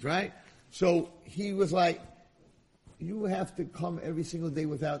beings, right? So he was like, you have to come every single day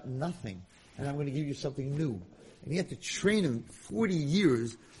without nothing, and I'm going to give you something new. And he had to train him 40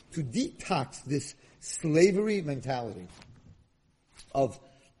 years to detox this slavery mentality of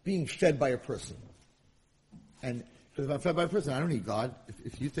being fed by a person. And because if I'm fed by a person, I don't need God.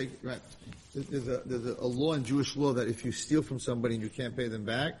 If you take, right, there's a law in Jewish law that if you steal from somebody and you can't pay them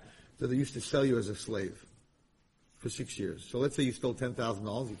back, so they used to sell you as a slave for 6 years. So let's say you stole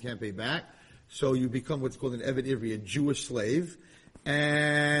 $10,000, you can't pay back, so you become what's called an Eved Ivri, a Jewish slave.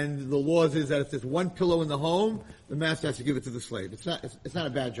 And the law is that if there's one pillow in the home, the master has to give it to the slave. It's not a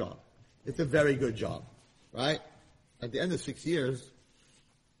bad job. It's a very good job, right? At the end of 6 years,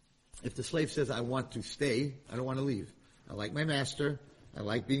 if the slave says, I want to stay, I don't want to leave. I like my master. I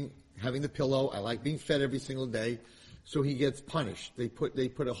like having the pillow. I like being fed every single day. So he gets punished. They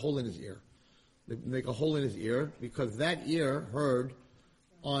put a hole in his ear. They make a hole in his ear because that ear heard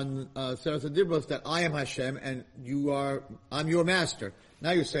on Seras Adibros that I am Hashem and I'm your master.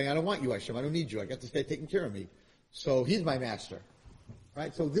 Now you're saying, I don't want you, Hashem. I don't need you. I got this guy taking care of me. So he's my master.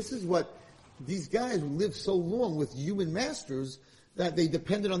 Right? So this is what these guys lived so long with human masters that they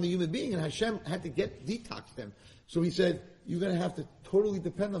depended on the human being, and Hashem had to detox them. So he said, you're going to have to totally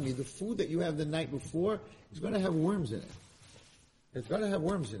depend on me. The food that you have the night before is going to have worms in it. It's going to have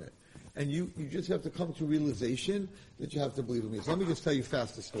worms in it. And you just have to come to realization that you have to believe in me. So let me just tell you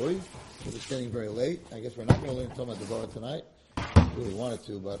fast the story, because it's getting very late. I guess we're not going to learn talking about the Torah tonight. I really wanted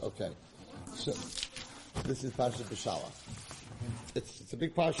to, but okay. So, this is Parashat Beshalach. It's a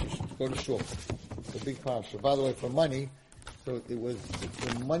big parsha. You should go to shul. It's a big parsha. By the way, for money, so it was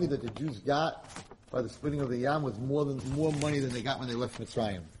the money that the Jews got by the splitting of the Yam was more money than they got when they left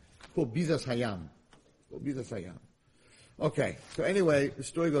Mitzrayim. It's called Bizas Hayam. Okay, so anyway, the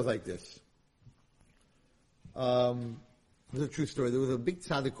story goes like this. It's a true story. There was a big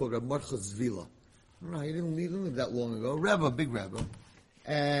tzaddik called Rav Mordechai Zvila. I don't know, he didn't live that long ago. Big Rebbe.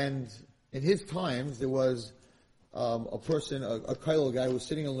 And in his times, there was a person, a kollel guy who was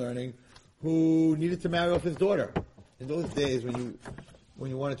sitting and learning, who needed to marry off his daughter. In those days, when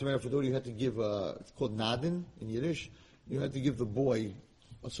you wanted to marry off your daughter, you had to give, it's called nadin in Yiddish, you had to give the boy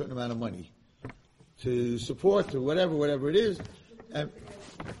a certain amount of money to support, to whatever it is. And,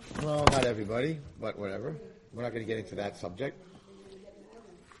 well, not everybody, but whatever. We're not going to get into that subject.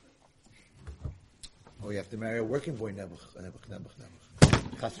 Oh, you have to marry a working boy, Nebuch.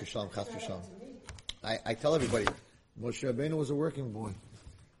 Chas v'shalom. I tell everybody, Moshe Rabbeinu was a working boy.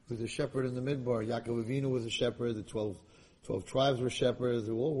 He was a shepherd in the Midbar. Yaakov Avinu was a shepherd. The 12 tribes were shepherds.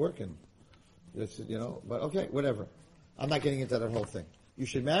 They were all working. But okay, whatever. I'm not getting into that whole thing. You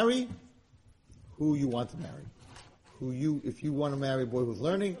should marry who you want to marry. If you want to marry a boy who's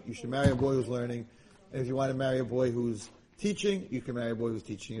learning, you should marry a boy who's learning. And if you want to marry a boy who's teaching, you can marry a boy who's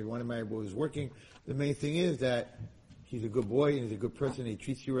teaching. If you want to marry a boy who's working, the main thing is that he's a good boy and he's a good person, and he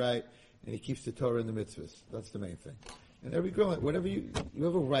treats you right, and he keeps the Torah and the mitzvahs. That's the main thing. And every girl, whatever you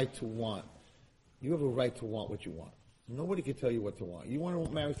have a right to want. You have a right to want what you want. Nobody can tell you what to want. You want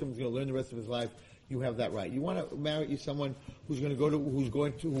to marry someone who's going to learn the rest of his life, you have that right. You want to marry someone who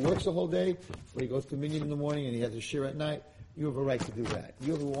works the whole day, or he goes to minyan in the morning and he has a shir at night, you have a right to do that.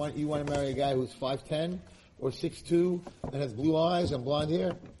 You want to marry a guy who's 5'10", or 6'2", and has blue eyes and blonde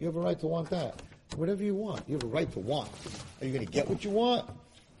hair, you have a right to want that. Whatever you want, you have a right to want. Are you going to get what you want?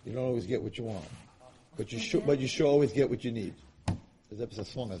 You don't always get what you want. But you should always get what you need. There's a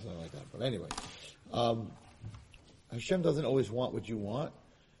song or something like that. But anyway, Hashem doesn't always want what you want.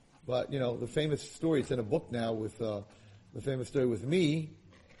 But, the famous story, it's in a book now with, the famous story with me,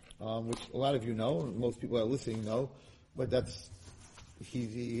 which a lot of you know, and most people that are listening know, but that's,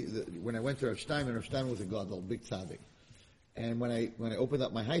 when I went to Rav Steinman was a gadol, big tzaddik. And when I opened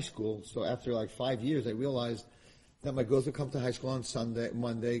up my high school, so after like 5 years, I realized that my girls would come to high school on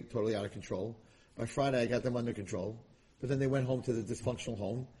Monday, totally out of control. By Friday, I got them under control. But then they went home to the dysfunctional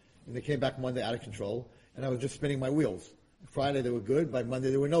home, and they came back Monday out of control, and I was just spinning my wheels. Friday they were good, by Monday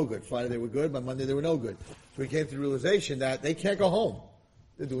they were no good. Friday they were good, by Monday they were no good. So we came to the realization that they can't go home.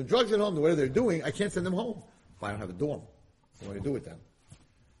 They're doing drugs at home, whatever they're doing, I can't send them home. If I don't have a dorm, what do I do with them?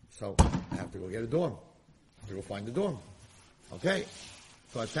 So I have to go get a dorm. I have to go find a dorm. Okay.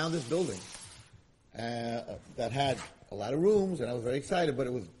 So I found this building that had a lot of rooms, and I was very excited, but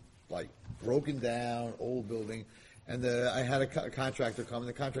it was like broken down, old building. And I had a contractor come, and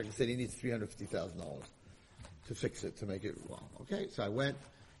the contractor said he needs $350,000 to fix it, to make it wrong. Okay, so I went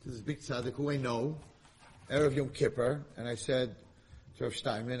to this big tzaddik who I know, Erev Yom Kippur, and I said to Rav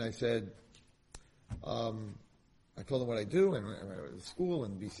Steinman, I said, I told him what I do, and school,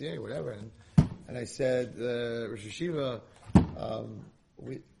 and BCA, whatever, and I said, Rosh Hashiva,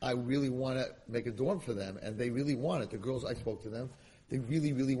 I really want to make a dorm for them, and they really want it. The girls, I spoke to them, they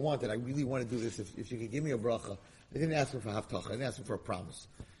really, really want it. I really want to do this. If you could give me a bracha. They didn't ask him for haftacha. They didn't ask him for a promise.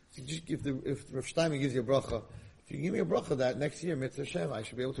 So just if Rav Steinman gives you a bracha, if you give me a bracha that next year, Mitzvah Hashem, I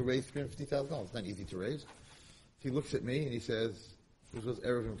should be able to raise $350,000. It's not easy to raise. He looks at me and he says, this was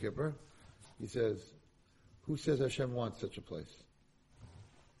Erev Yom Kippur, he says, who says Hashem wants such a place?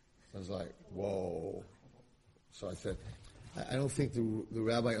 I was like, whoa. So I said, I don't think the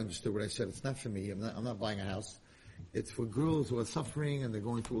rabbi understood what I said. It's not for me. I'm not buying a house. It's for girls who are suffering and they're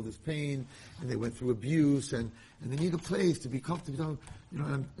going through all this pain and they went through abuse and they need a place to be comfortable. You know,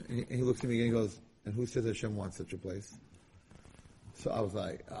 and he looks at me and he goes, and who says Hashem wants such a place? So I was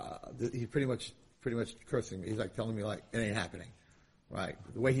like, he pretty much cursing me. He's like telling me like, it ain't happening. Right?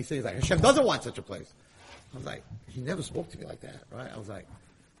 The way he says, he's like, Hashem doesn't want such a place. I was like, he never spoke to me like that. Right? I was like,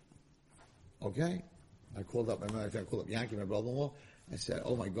 okay. I called up Yankee, my brother-in-law. I said,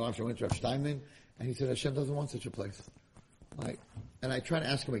 oh my gosh, I went to Rav Steinman, and he said, Hashem doesn't want such a place. Like, and I tried to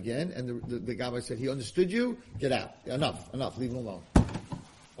ask him again, and the guy said, he understood you, get out. Enough, leave him alone.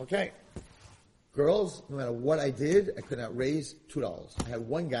 Okay. Girls, no matter what I did, I could not raise $2. I had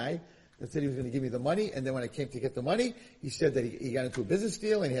one guy that said he was going to give me the money, and then when I came to get the money, he said that he got into a business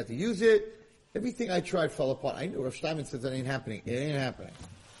deal, and he had to use it. Everything I tried fell apart. I knew Rav Steinman said that ain't happening. It ain't happening.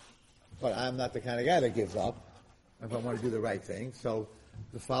 But I'm not the kind of guy that gives up if I want to do the right thing. So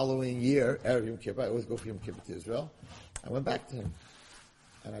the following year, Erev Yom Kippur, I always go for Yom Kippur to Israel, I went back to him.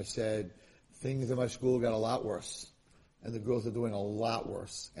 And I said, things in my school got a lot worse. And the girls are doing a lot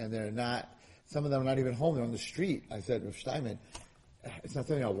worse. And some of them are not even home, they're on the street. I said, Rav Steinman, it's not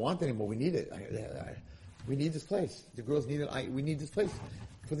something I want anymore, we need it. We need this place. The girls need it, we need this place.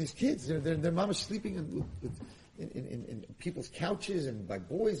 For these kids, their mom is sleeping in people's couches and by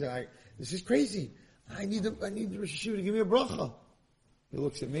boys, and this is crazy. I need the Rosh Hashiva to give me a bracha. He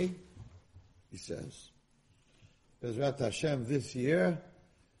looks at me. He says, Bezrat Hashem, this year,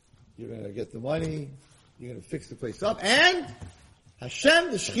 you're going to get the money, you're going to fix the place up, and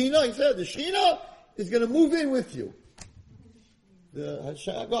Hashem, the Shekhinah, he said, the Shekhinah is going to move in with you.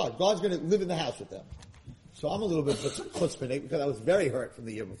 God's going to live in the house with them. So I'm a little bit chutzpah because I was very hurt from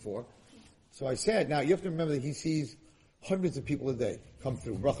the year before. So I said, now you have to remember that he sees hundreds of people a day come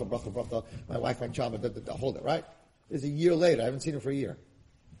through. Bracha, bracha, bracha. My wife, my child, hold it, right? It's a year later. I haven't seen him for a year.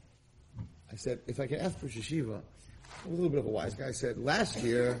 I said, if I can ask for Yeshiva, I was a little bit of a wise guy. I said, last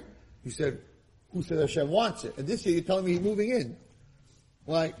year, you said, who said Hashem wants it? And this year you're telling me he's moving in.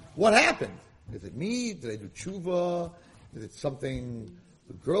 Like, what happened? Is it me? Did I do tshuva? Is it something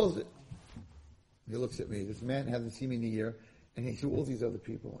the girls... He looks at me. This man hasn't seen me in a year. And he sees all these other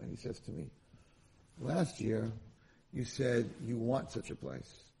people. And he says to me, last year, you said you want such a place.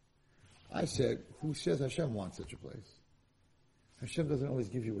 I said, who says Hashem wants such a place? Hashem doesn't always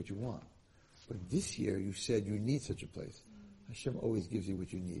give you what you want. But this year, you said you need such a place. Hashem always gives you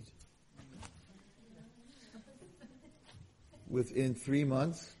what you need. Within 3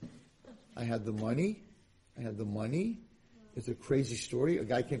 months, I had the money. It's a crazy story. A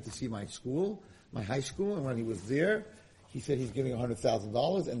guy came to see my school, my high school, and when he was there, he said he's giving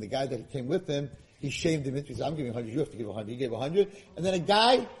 $100,000, and the guy that came with him, he shamed him into, he said, I'm giving 100, you have to give 100. He gave 100, and then a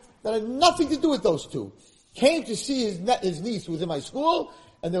guy that had nothing to do with those two came to see his niece who was in my school,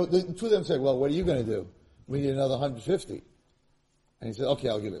 and the two of them said, well, what are you going to do? We need another 150. And he said, okay,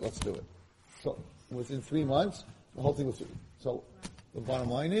 I'll give it, let's do it. So, within 3 months, the whole thing was, so, the bottom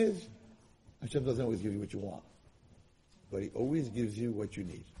line is, Hashem doesn't always give you what you want, but He always gives you what you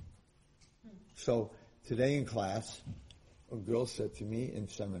need. So, today in class, a girl said to me in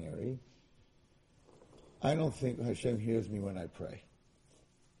seminary, I don't think Hashem hears me when I pray.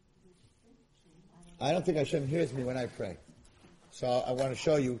 I don't think Hashem hears me when I pray. So I want to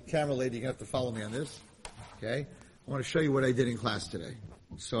show you, camera lady, you're going to have to follow me on this. Okay? I want to show you what I did in class today.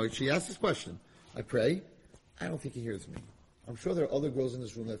 So she asked this question. I pray. I don't think he hears me. I'm sure there are other girls in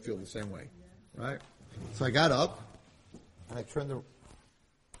this room that feel the same way. Right? So I got up, and I turned the...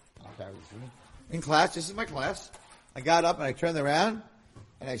 In class, this is my class. I got up, and I turned around,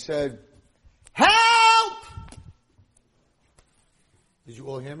 and I said, help! Did you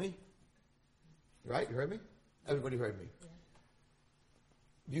all hear me? Right? You heard me? Everybody heard me.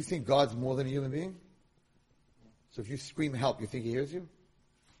 Do you think God's more than a human being? So if you scream help, you think he hears you?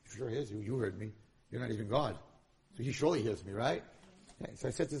 He sure hears you. You heard me. You're not even God. So he surely hears me, right? Okay, so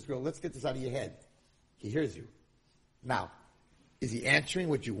I said to this girl, let's get this out of your head. He hears you. Now, is he answering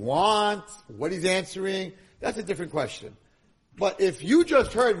what you want? What he's answering? That's a different question. But if you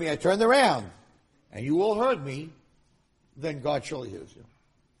just heard me, I turned around, and you all heard me, then God surely hears you.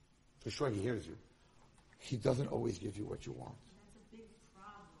 For sure he hears you. He doesn't always give you what you want. That's a big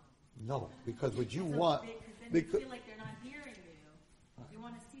problem. No, because what you It's want... Because then you feel like they're not hearing you. You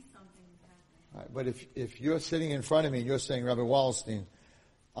want to see something happening. Right, but if you're sitting in front of me and you're saying, Rabbi Wallerstein,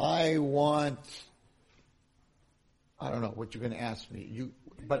 I want... I don't know what you're going to ask me.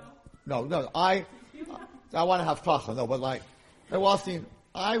 I want to have tacha. No, but like, hey, Wallerstein,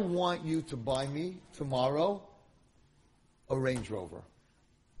 I want you to buy me tomorrow a Range Rover.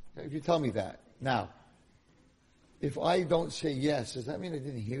 Okay, if you tell me that. Now, if I don't say yes, does that mean I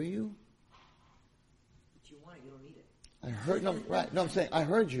didn't hear you? But you want it, you don't need it. I heard, no, right, no, I'm saying, I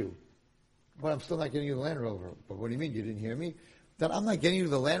heard you. But I'm still not getting you the Land Rover. But what do you mean you didn't hear me? That I'm not getting you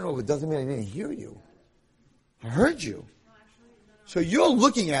the Land Rover doesn't mean I didn't hear you. I heard you. So you're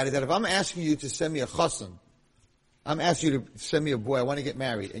looking at it that if I'm asking you to send me a chassan, I'm asking you to send me a boy, I want to get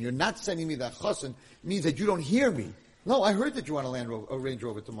married, and you're not sending me that chassan, means that you don't hear me. No, I heard that you want a Range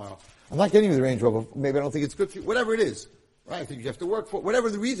Rover tomorrow. I'm not getting you the Range Rover. Maybe I don't think it's good for you. Whatever it is. Right? I think you have to work for it. Whatever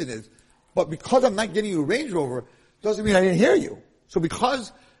the reason is. But because I'm not getting you a Range Rover, doesn't mean I didn't hear you. So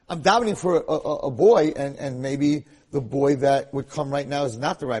because I'm davening for a boy, and maybe the boy that would come right now is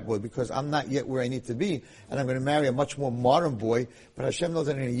not the right boy, because I'm not yet where I need to be, and I'm going to marry a much more modern boy, but Hashem knows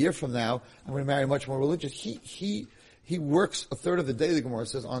that in a year from now, I'm going to marry a much more religious. He works a third of the day, the Gemara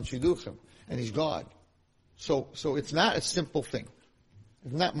says, on Shidduchim, and he's God. So it's not a simple thing.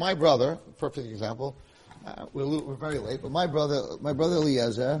 It's not my brother, perfect example, we're very late, but my brother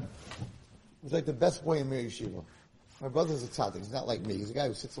Eliezer was like the best boy in Mir Yeshiva. My brother's a tzaddik. He's not like me. He's a guy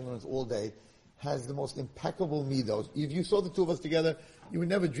who sits and learns all day, has the most impeccable midos. If you saw the two of us together, you would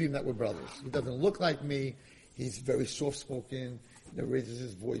never dream that we're brothers. He doesn't look like me. He's very soft-spoken. He never raises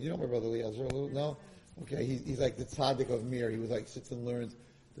his voice. You know my brother Eliezer a little? No? Okay, he's like the tzaddik of Mir. He was like, sits and learns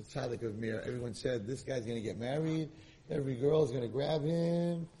the tzaddik of Mir. Everyone said, this guy's going to get married. Every girl's going to grab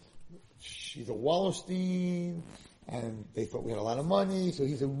him. She's a Wallerstein. And they thought we had a lot of money. So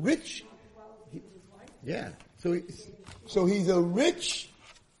he's a rich... Yeah. So he's a rich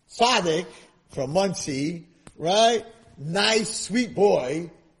tzaddik from Muncie, right? Nice, sweet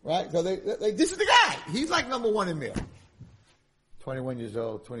boy, right? So this is the guy. He's like number one in Mir. 21 years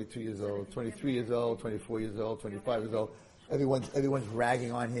old, 22 years old, 23 years old, 24 years old, 25 years old. Everyone's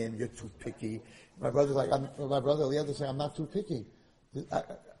ragging on him. You're too picky. My brother's like, my brother Eliezer saying, I'm not too picky.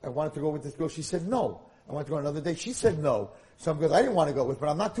 I wanted to go with this girl. She said no. I wanted to go another day. She said no. Some girls I didn't want to go with, but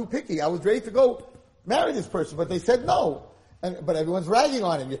I'm not too picky. I was ready to go marry this person, but they said no. But everyone's ragging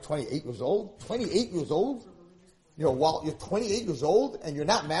on him. You're 28 years old? 28 years old? You know, while you're 28 years old and you're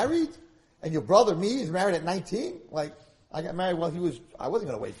not married? And your brother, me, is married at 19? Like, I got married while I wasn't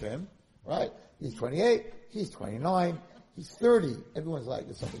going to wait for him, right? He's 28, he's 29, he's 30. Everyone's like,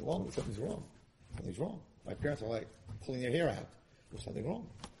 there's something wrong, something's wrong. Something's wrong. My parents are like pulling their hair out. There's something wrong.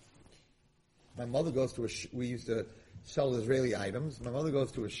 My mother goes to we used to sell Israeli items. My mother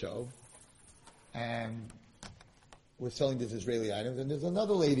goes to a show, and we're selling these Israeli items, and there's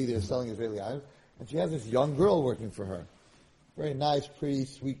another lady there selling Israeli items, and she has this young girl working for her. Very nice, pretty,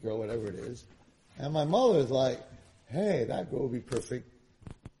 sweet girl, whatever it is. And my mother is like, hey, that girl would be perfect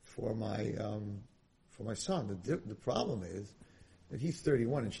for my son. The problem is that he's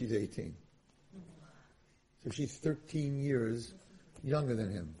 31 and she's 18. So she's 13 years younger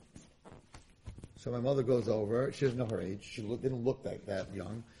than him. So my mother goes over, she doesn't know her age, she didn't look that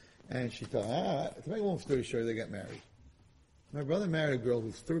young, and she thought, to make a long story short, they got married. My brother married a girl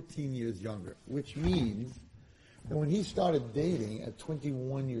who's 13 years younger, which means that when he started dating at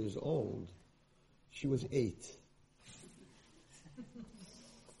 21 years old, she was 8.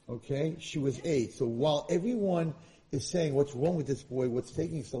 Okay? She was 8. So while everyone is saying, what's wrong with this boy? What's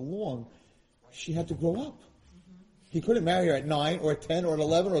taking so long? She had to grow up. He couldn't marry her at 9 or at 10 or at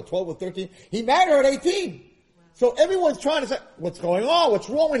 11 or 12 or 13. He married her at 18. So everyone's trying to say, what's going on? What's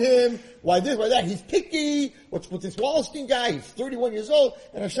wrong with him? Why this, why that? He's picky. What's with this Wallerstein guy? He's 31 years old.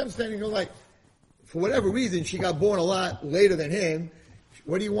 And Hashem's standing there like, for whatever reason, she got born a lot later than him.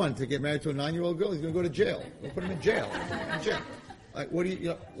 What do you want? To get married to a 9-year-old girl? He's going to go to jail. We'll put him in jail. Like, what do you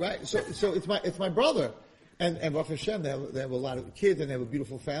know, right? So it's my brother. And Baruch Hashem, they have a lot of kids and they have a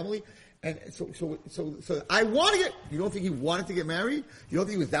beautiful family. And so I want to get, you don't think he wanted to get married? You don't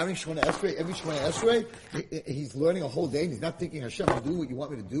think he was doubting Shemona Esrei? Every Shemona Esrei, he's learning a whole day and he's not thinking, Hashem, I'll do what you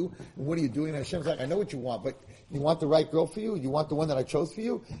want me to do. And what are you doing? And Hashem's like, I know what you want, but you want the right girl for you? You want the one that I chose for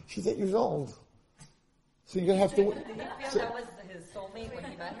you? She's 8 years old. So you're going to have to... Did he feel that was his soulmate when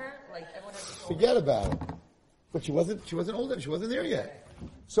he met her? Like, everyone has a soulmate. Forget about it. But she wasn't old enough. She wasn't there yet.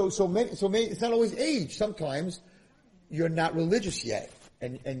 So many, it's not always age. Sometimes you're not religious yet.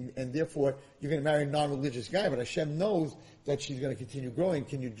 And therefore, you're going to marry a non-religious guy, but Hashem knows that she's going to continue growing,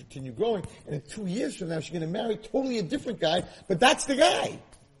 and in 2 years from now, she's going to marry totally a different guy, but that's the guy.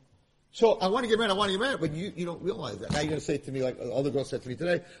 So, I want to get married, but you don't realize that. Now you're going to say to me, like other girls said to me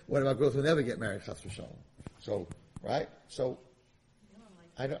today, what about girls who never get married, chas v'shalom? So, right? So,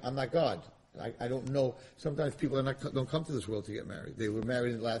 I'm not God. I don't know. Sometimes people don't come to this world to get married. They were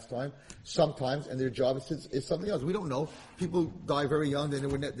married last time, sometimes, and their job is something else. We don't know. People die very young. They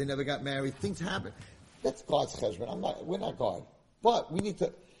never got married. Things happen. That's God's cheshbon. We're not God. But we need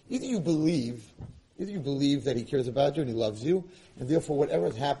to, either you believe that He cares about you and He loves you, and therefore whatever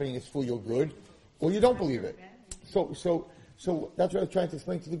is happening is for your good, or you don't believe it. So that's what I was trying to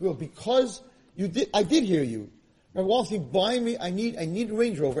explain to the girl. Because I did hear you. Now, Wallerstein, buy me, I need a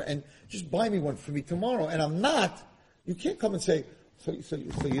Range Rover, and just buy me one for me tomorrow. And I'm not. You can't come and say, so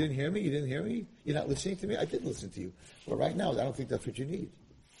you didn't hear me? You didn't hear me? You're not listening to me? I did listen to you. But right now, I don't think that's what you need.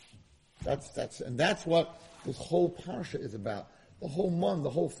 That's what this whole parasha is about. The whole month, the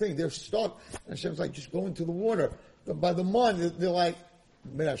whole thing. They're stuck. And Hashem's like, just go into the water. But by the month, they're like,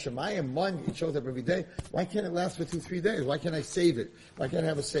 Shemayim, month, it shows up every day. Why can't it last for 2-3 days? Why can't I save it? Why can't I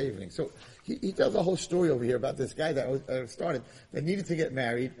have a saving? So he tells a whole story over here about this guy that started, that needed to get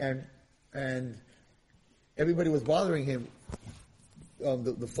married, and everybody was bothering him.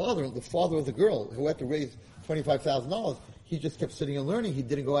 The father of the girl, who had to raise $25,000, he just kept sitting and learning. He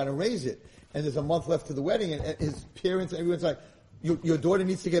didn't go out and raise it. And there's a month left to the wedding, and his parents, everyone's like, your daughter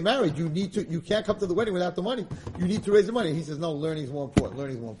needs to get married. You can't come to the wedding without the money. You need to raise the money. He says, no, learning's more important.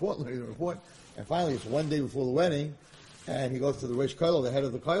 And finally, it's one day before the wedding, and he goes to the Reish Koilo, the head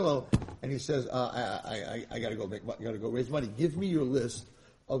of the Koilo, and he says, I gotta go raise money. Give me your list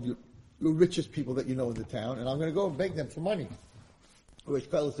of your richest people that you know in the town, and I'm gonna go and beg them for money. The Reish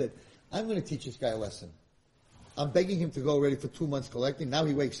Koilo said, I'm gonna teach this guy a lesson. I'm begging him to go already for 2 months collecting. Now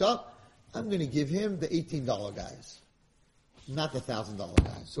he wakes up, I'm gonna give him the $18 guys. Not the $1,000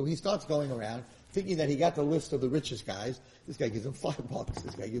 guys. So he starts going around thinking that he got the list of the richest guys. This guy gives him $5.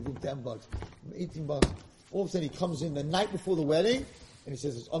 This guy gives him $10, $18. All of a sudden he comes in the night before the wedding and he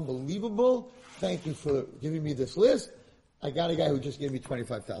says, it's unbelievable. Thank you for giving me this list. I got a guy who just gave me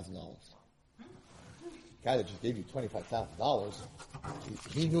 $25,000. Guy that just gave you $25,000.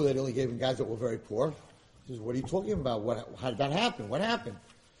 He knew that he only gave him guys that were very poor. He says, what are you talking about? How did that happen? What happened?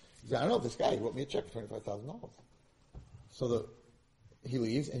 He said, I don't know. This guy, he wrote me a check for $25,000. So he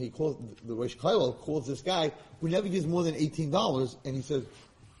leaves and he calls, the Reish Koilo calls this guy who never gives more than $18 and he says,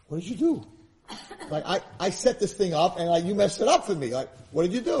 what did you do? Like, I set this thing up and like, you messed it up for me. Like, what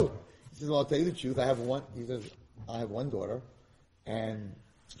did you do? He says, well, I'll tell you the truth. I have one daughter and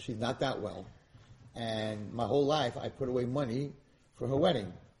she's not that well. And my whole life I put away money for her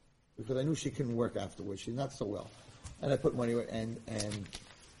wedding because I knew she couldn't work afterwards. She's not so well. And I put money away and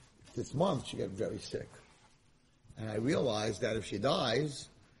this month she got very sick. And I realized that if she dies,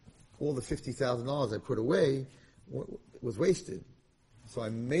 all the $50,000 I put away was wasted. So I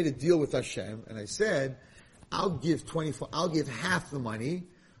made a deal with Hashem, and I said, I'll give half the money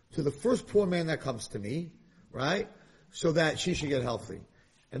to the first poor man that comes to me, right? So that she should get healthy.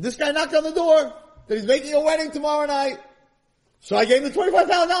 And this guy knocked on the door that he's making a wedding tomorrow night. So I gave him the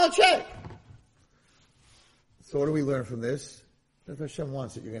 $25,000 check. So what do we learn from this? If Hashem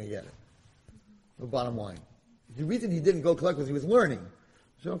wants it, you're going to get it. The bottom line. The reason he didn't go collect was he was learning.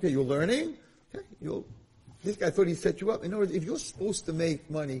 So, okay, you're learning? Okay, this guy thought he set you up. In other words, if you're supposed to make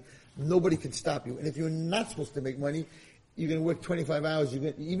money, nobody can stop you. And if you're not supposed to make money, you're going to work 25 hours.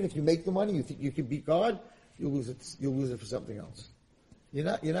 Even if you make the money, you think you can beat God, you'll lose it for something else. You're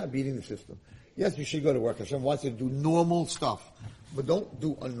not beating the system. Yes, you should go to work. Hashem wants you to do normal stuff, but don't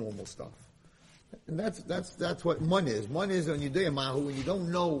do unnormal stuff. And that's what mun is. Mun is on your day of Mahu, when you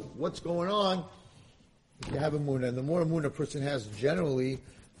don't know what's going on, if you have a Munah. And the more Munah a person has generally,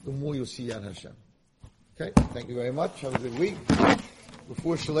 the more you'll see Yad Hashem. Okay, thank you very much. Have a good week.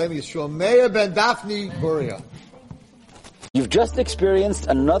 Before Shalem Yisrael, Meir ben Daphne Buria. You've just experienced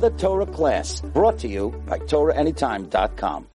another Torah class brought to you by TorahAnytime.com.